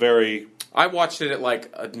 I watched it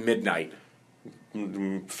at midnight.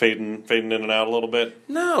 Fading in and out a little bit?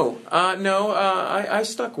 No. I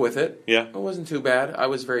stuck with it. Yeah. It wasn't too bad. I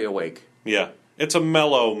was very awake. Yeah. It's a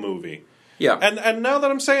mellow movie. Yeah. And now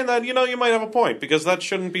that I'm saying that, you might have a point, because that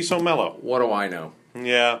shouldn't be so mellow. What do I know?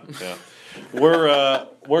 Yeah.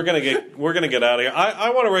 we're gonna get out of here. I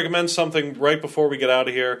want to recommend something right before we get out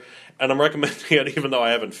of here, and I'm recommending it even though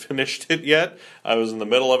I haven't finished it yet. I was in the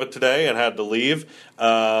middle of it today and had to leave.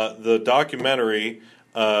 The documentary,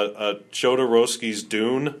 Jodorowsky's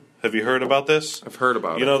Dune. Have you heard about this? I've heard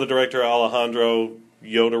about it. You know the director Alejandro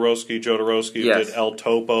Jodorowsky, Yes. who did El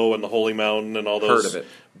Topo and The Holy Mountain and all those Heard of it.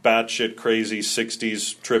 batshit crazy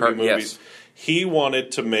 60s trippy movies. Yes. He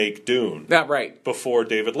wanted to make Dune Right. before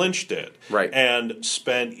David Lynch did. Right. And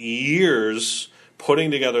spent years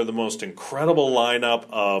putting together the most incredible lineup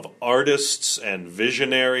of artists and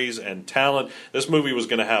visionaries and talent. This movie was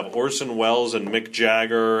going to have Orson Welles and Mick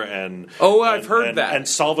Jagger and I've heard that. And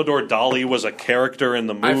Salvador Dali was a character in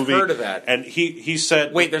the movie. I've heard of that. And he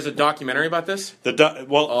said, Wait, there's a documentary about this?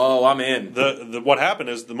 well, I'm in. what happened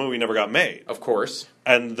is the movie never got made. Of course.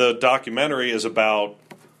 And the documentary is about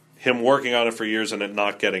him working on it for years and it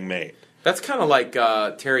not getting made. That's kind of like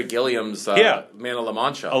Terry Gilliam's Yeah. Man of La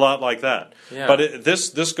Mancha. A lot like that. Yeah. But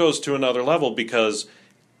this goes to another level because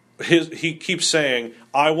he keeps saying,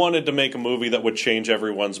 I wanted to make a movie that would change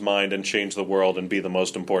everyone's mind and change the world and be the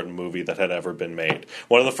most important movie that had ever been made.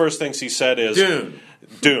 One of the first things he said is...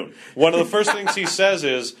 Dune. One of the first things he says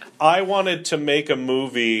is, I wanted to make a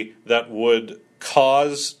movie that would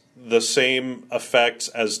cause the same effects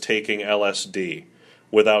as taking LSD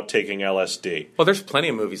without taking LSD. Well, there's plenty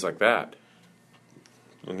of movies like that.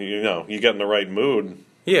 You know, you get in the right mood.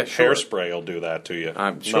 Yeah, sure. Hairspray will do that to you.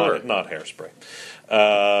 I'm sure. Not Hairspray.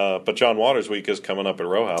 But John Waters Week is coming up at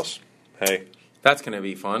Row House. Hey. That's going to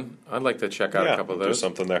be fun. I'd like to check out a couple of Do those.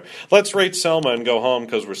 something there. Let's rate Selma and go home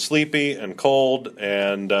because we're sleepy and cold.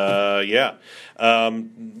 And,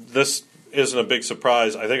 this isn't a big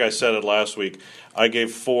surprise. I think I said it last week. I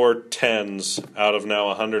gave 4 10s out of now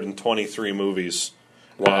 123 movies.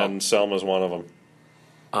 Wow. And Selma's one of them.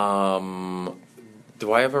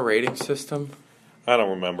 Do I have a rating system? I don't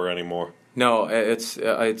remember anymore. No, it's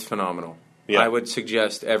phenomenal. Yeah. I would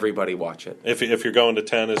suggest everybody watch it. If you're going to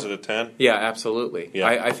 10, is it a 10? Yeah, absolutely. Yeah.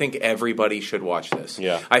 I think everybody should watch this.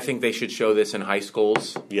 Yeah. I think they should show this in high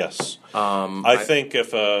schools. Yes. I think if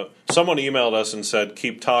someone emailed us and said,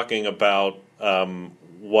 keep talking about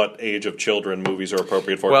what age of children movies are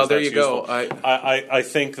appropriate for. Well, 'cause there that's you go. useful. I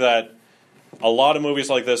think that a lot of movies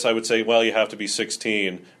like this, I would say, well, you have to be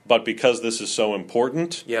 16. But because this is so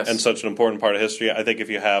important Yes. and such an important part of history, I think if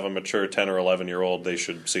you have a mature 10 or 11-year-old, they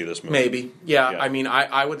should see this movie. Maybe. Yeah. Yeah. I mean,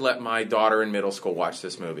 I would let my daughter in middle school watch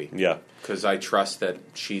this movie. Yeah. Because I trust that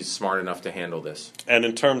she's smart enough to handle this. And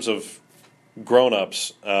in terms of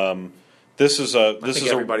grown-ups, this is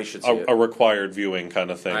everybody should see it. a required viewing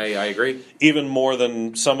kind of thing. I agree. Even more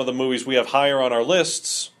than some of the movies we have higher on our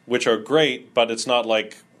lists, which are great, but it's not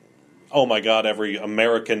like, oh my God, every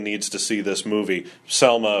American needs to see this movie.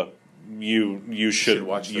 Selma, you should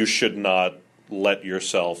watch this. You should not let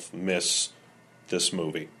yourself miss this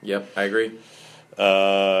movie. Yep, I agree.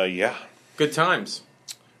 Yeah. Good times.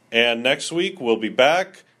 And next week we'll be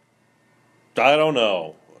back. I don't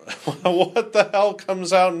know. What the hell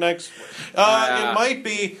comes out next? It might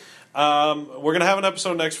be. We're going to have an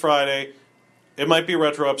episode next Friday. It might be a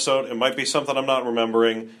retro episode. It might be something I'm not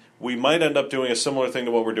remembering. We might end up doing a similar thing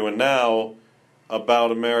to what we're doing now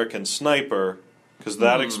about American Sniper, because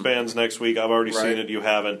that expands next week. I've already seen it. You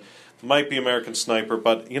haven't. Might be American Sniper,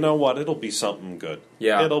 but you know what? It'll be something good.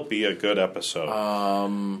 Yeah. It'll be a good episode.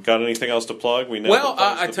 Got anything else to plug?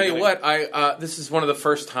 I tell you what. This is one of the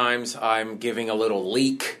first times I'm giving a little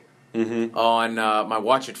leak on my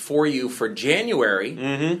Watch It For You for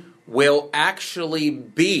January. Will actually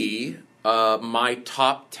be my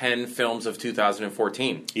top 10 films of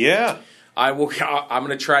 2014. Yeah. I'm going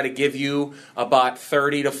to try to give you about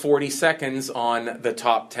 30 to 40 seconds on the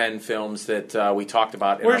top 10 films that we talked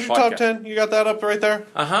about in Where's our your podcast. top 10? You got that up right there?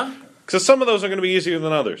 Uh-huh. Because some of those are going to be easier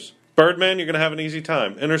than others. Birdman, you're going to have an easy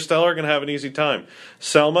time. Interstellar, going to have an easy time.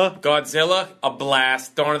 Selma, Godzilla, a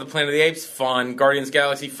blast. Dawn of the Planet of the Apes, fun. Guardians of the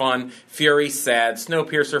Galaxy, fun. Fury, sad.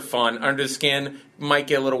 Snowpiercer, fun. Under the Skin, might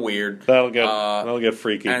get a little weird. that'll get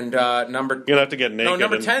freaky. And number... You're going to have to get naked. No,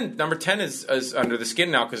 number 10. Number 10 is Under the Skin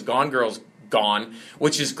now because Gone Girl's gone,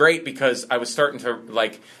 which is great because I was starting to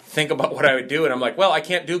think about what I would do, and I'm like, well, I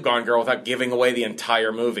can't do Gone Girl without giving away the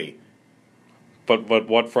entire movie. But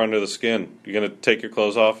what for Under the Skin? You're going to take your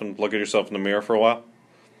clothes off and look at yourself in the mirror for a while?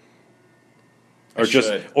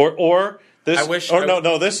 Or This, I wish.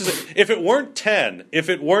 no. This is if it weren't 10. If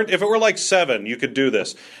it were like 7, you could do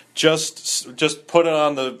this. Just put it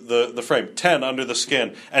on the frame. 10 under the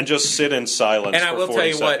skin, and just sit in silence. And I will tell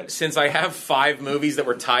you seconds. what. Since I have 5 movies that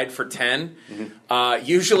were tied for 10,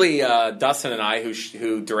 usually Dustin and I,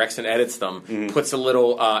 who directs and edits them, puts a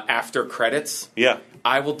little after credits. Yeah.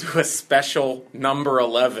 I will do a special number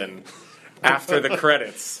 11 after the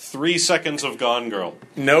credits. 3 seconds of Gone Girl.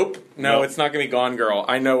 Nope. No, it's not going to be Gone Girl.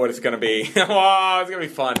 I know what it's going to be. Oh, it's going to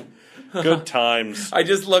be fun. Good times. I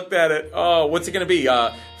just looked at it. Oh, what's it going to be?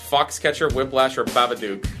 Foxcatcher, Whiplash, or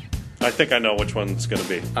Babadook? I think I know which one it's going to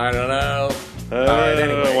be. I don't know. All right,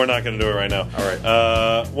 anyway. We're not going to do it right now. All right.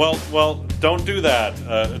 Well, don't do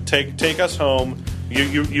that. Take us home.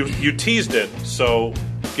 You teased it, so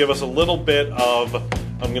give us a little bit of,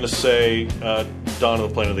 I'm going to say, Dawn of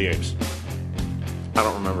the Planet of the Apes. I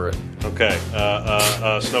don't remember it. Okay.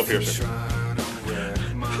 Snowpiercer.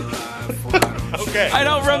 Okay. I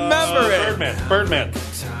don't remember it. Birdman.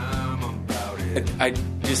 I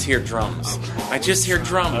just hear drums.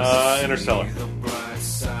 Interstellar.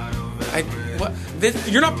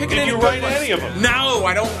 You're not picking Did any you good write ones. any of them? No,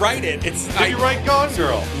 I don't write it. Did you write Gone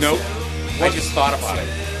Girl? Nope. I just thought about it.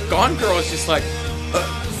 Gone Girl is just like,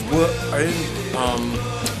 what? I didn't.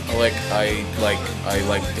 I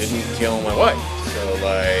didn't kill my wife. So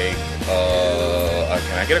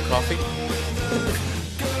can I get a coffee?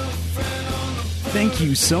 Thank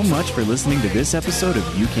you so much for listening to this episode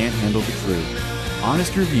of You Can't Handle the Truth,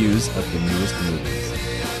 honest reviews of the newest movies.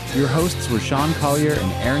 Your hosts were Sean Collier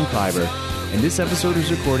and Aaron Kleiber, and this episode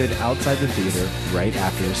was recorded outside the theater right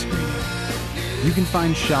after a screening. You can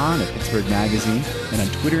find Sean at Pittsburgh Magazine, and on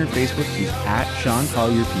Twitter and Facebook he's at Sean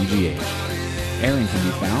Collier PGH. Aaron can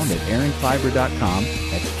be found at aaronkleiber.com,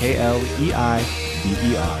 that's KLEIBER,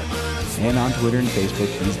 and on Twitter and Facebook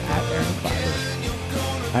he's at Aaron Kleiber.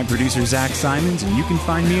 I'm producer Zach Simons, and you can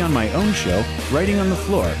find me on my own show, Writing on the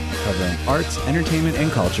Floor, covering arts, entertainment, and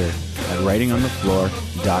culture at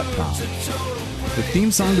writingonthefloor.com. The theme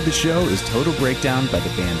song to the show is Total Breakdown by the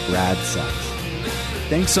band Brad Sucks.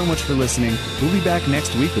 Thanks so much for listening. We'll be back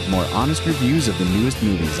next week with more honest reviews of the newest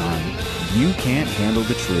movies on You Can't Handle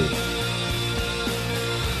the Truth.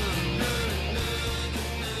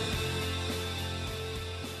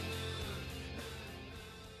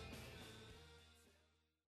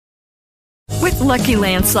 With Lucky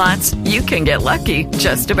Land Slots, you can get lucky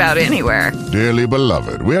just about anywhere. Dearly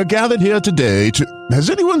beloved, we are gathered here today to... Has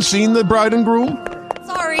anyone seen the bride and groom?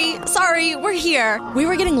 Sorry, we're here. We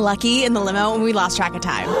were getting lucky in the limo and we lost track of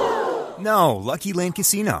time. No, Lucky Land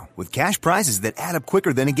Casino, with cash prizes that add up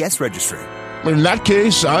quicker than a guest registry. In that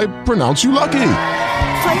case, I pronounce you lucky.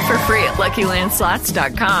 Play for free at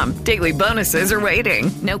LuckyLandSlots.com. Daily bonuses are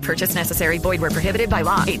waiting. No purchase necessary. Void where prohibited by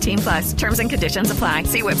law. 18+. Terms and conditions apply.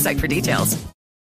 See website for details.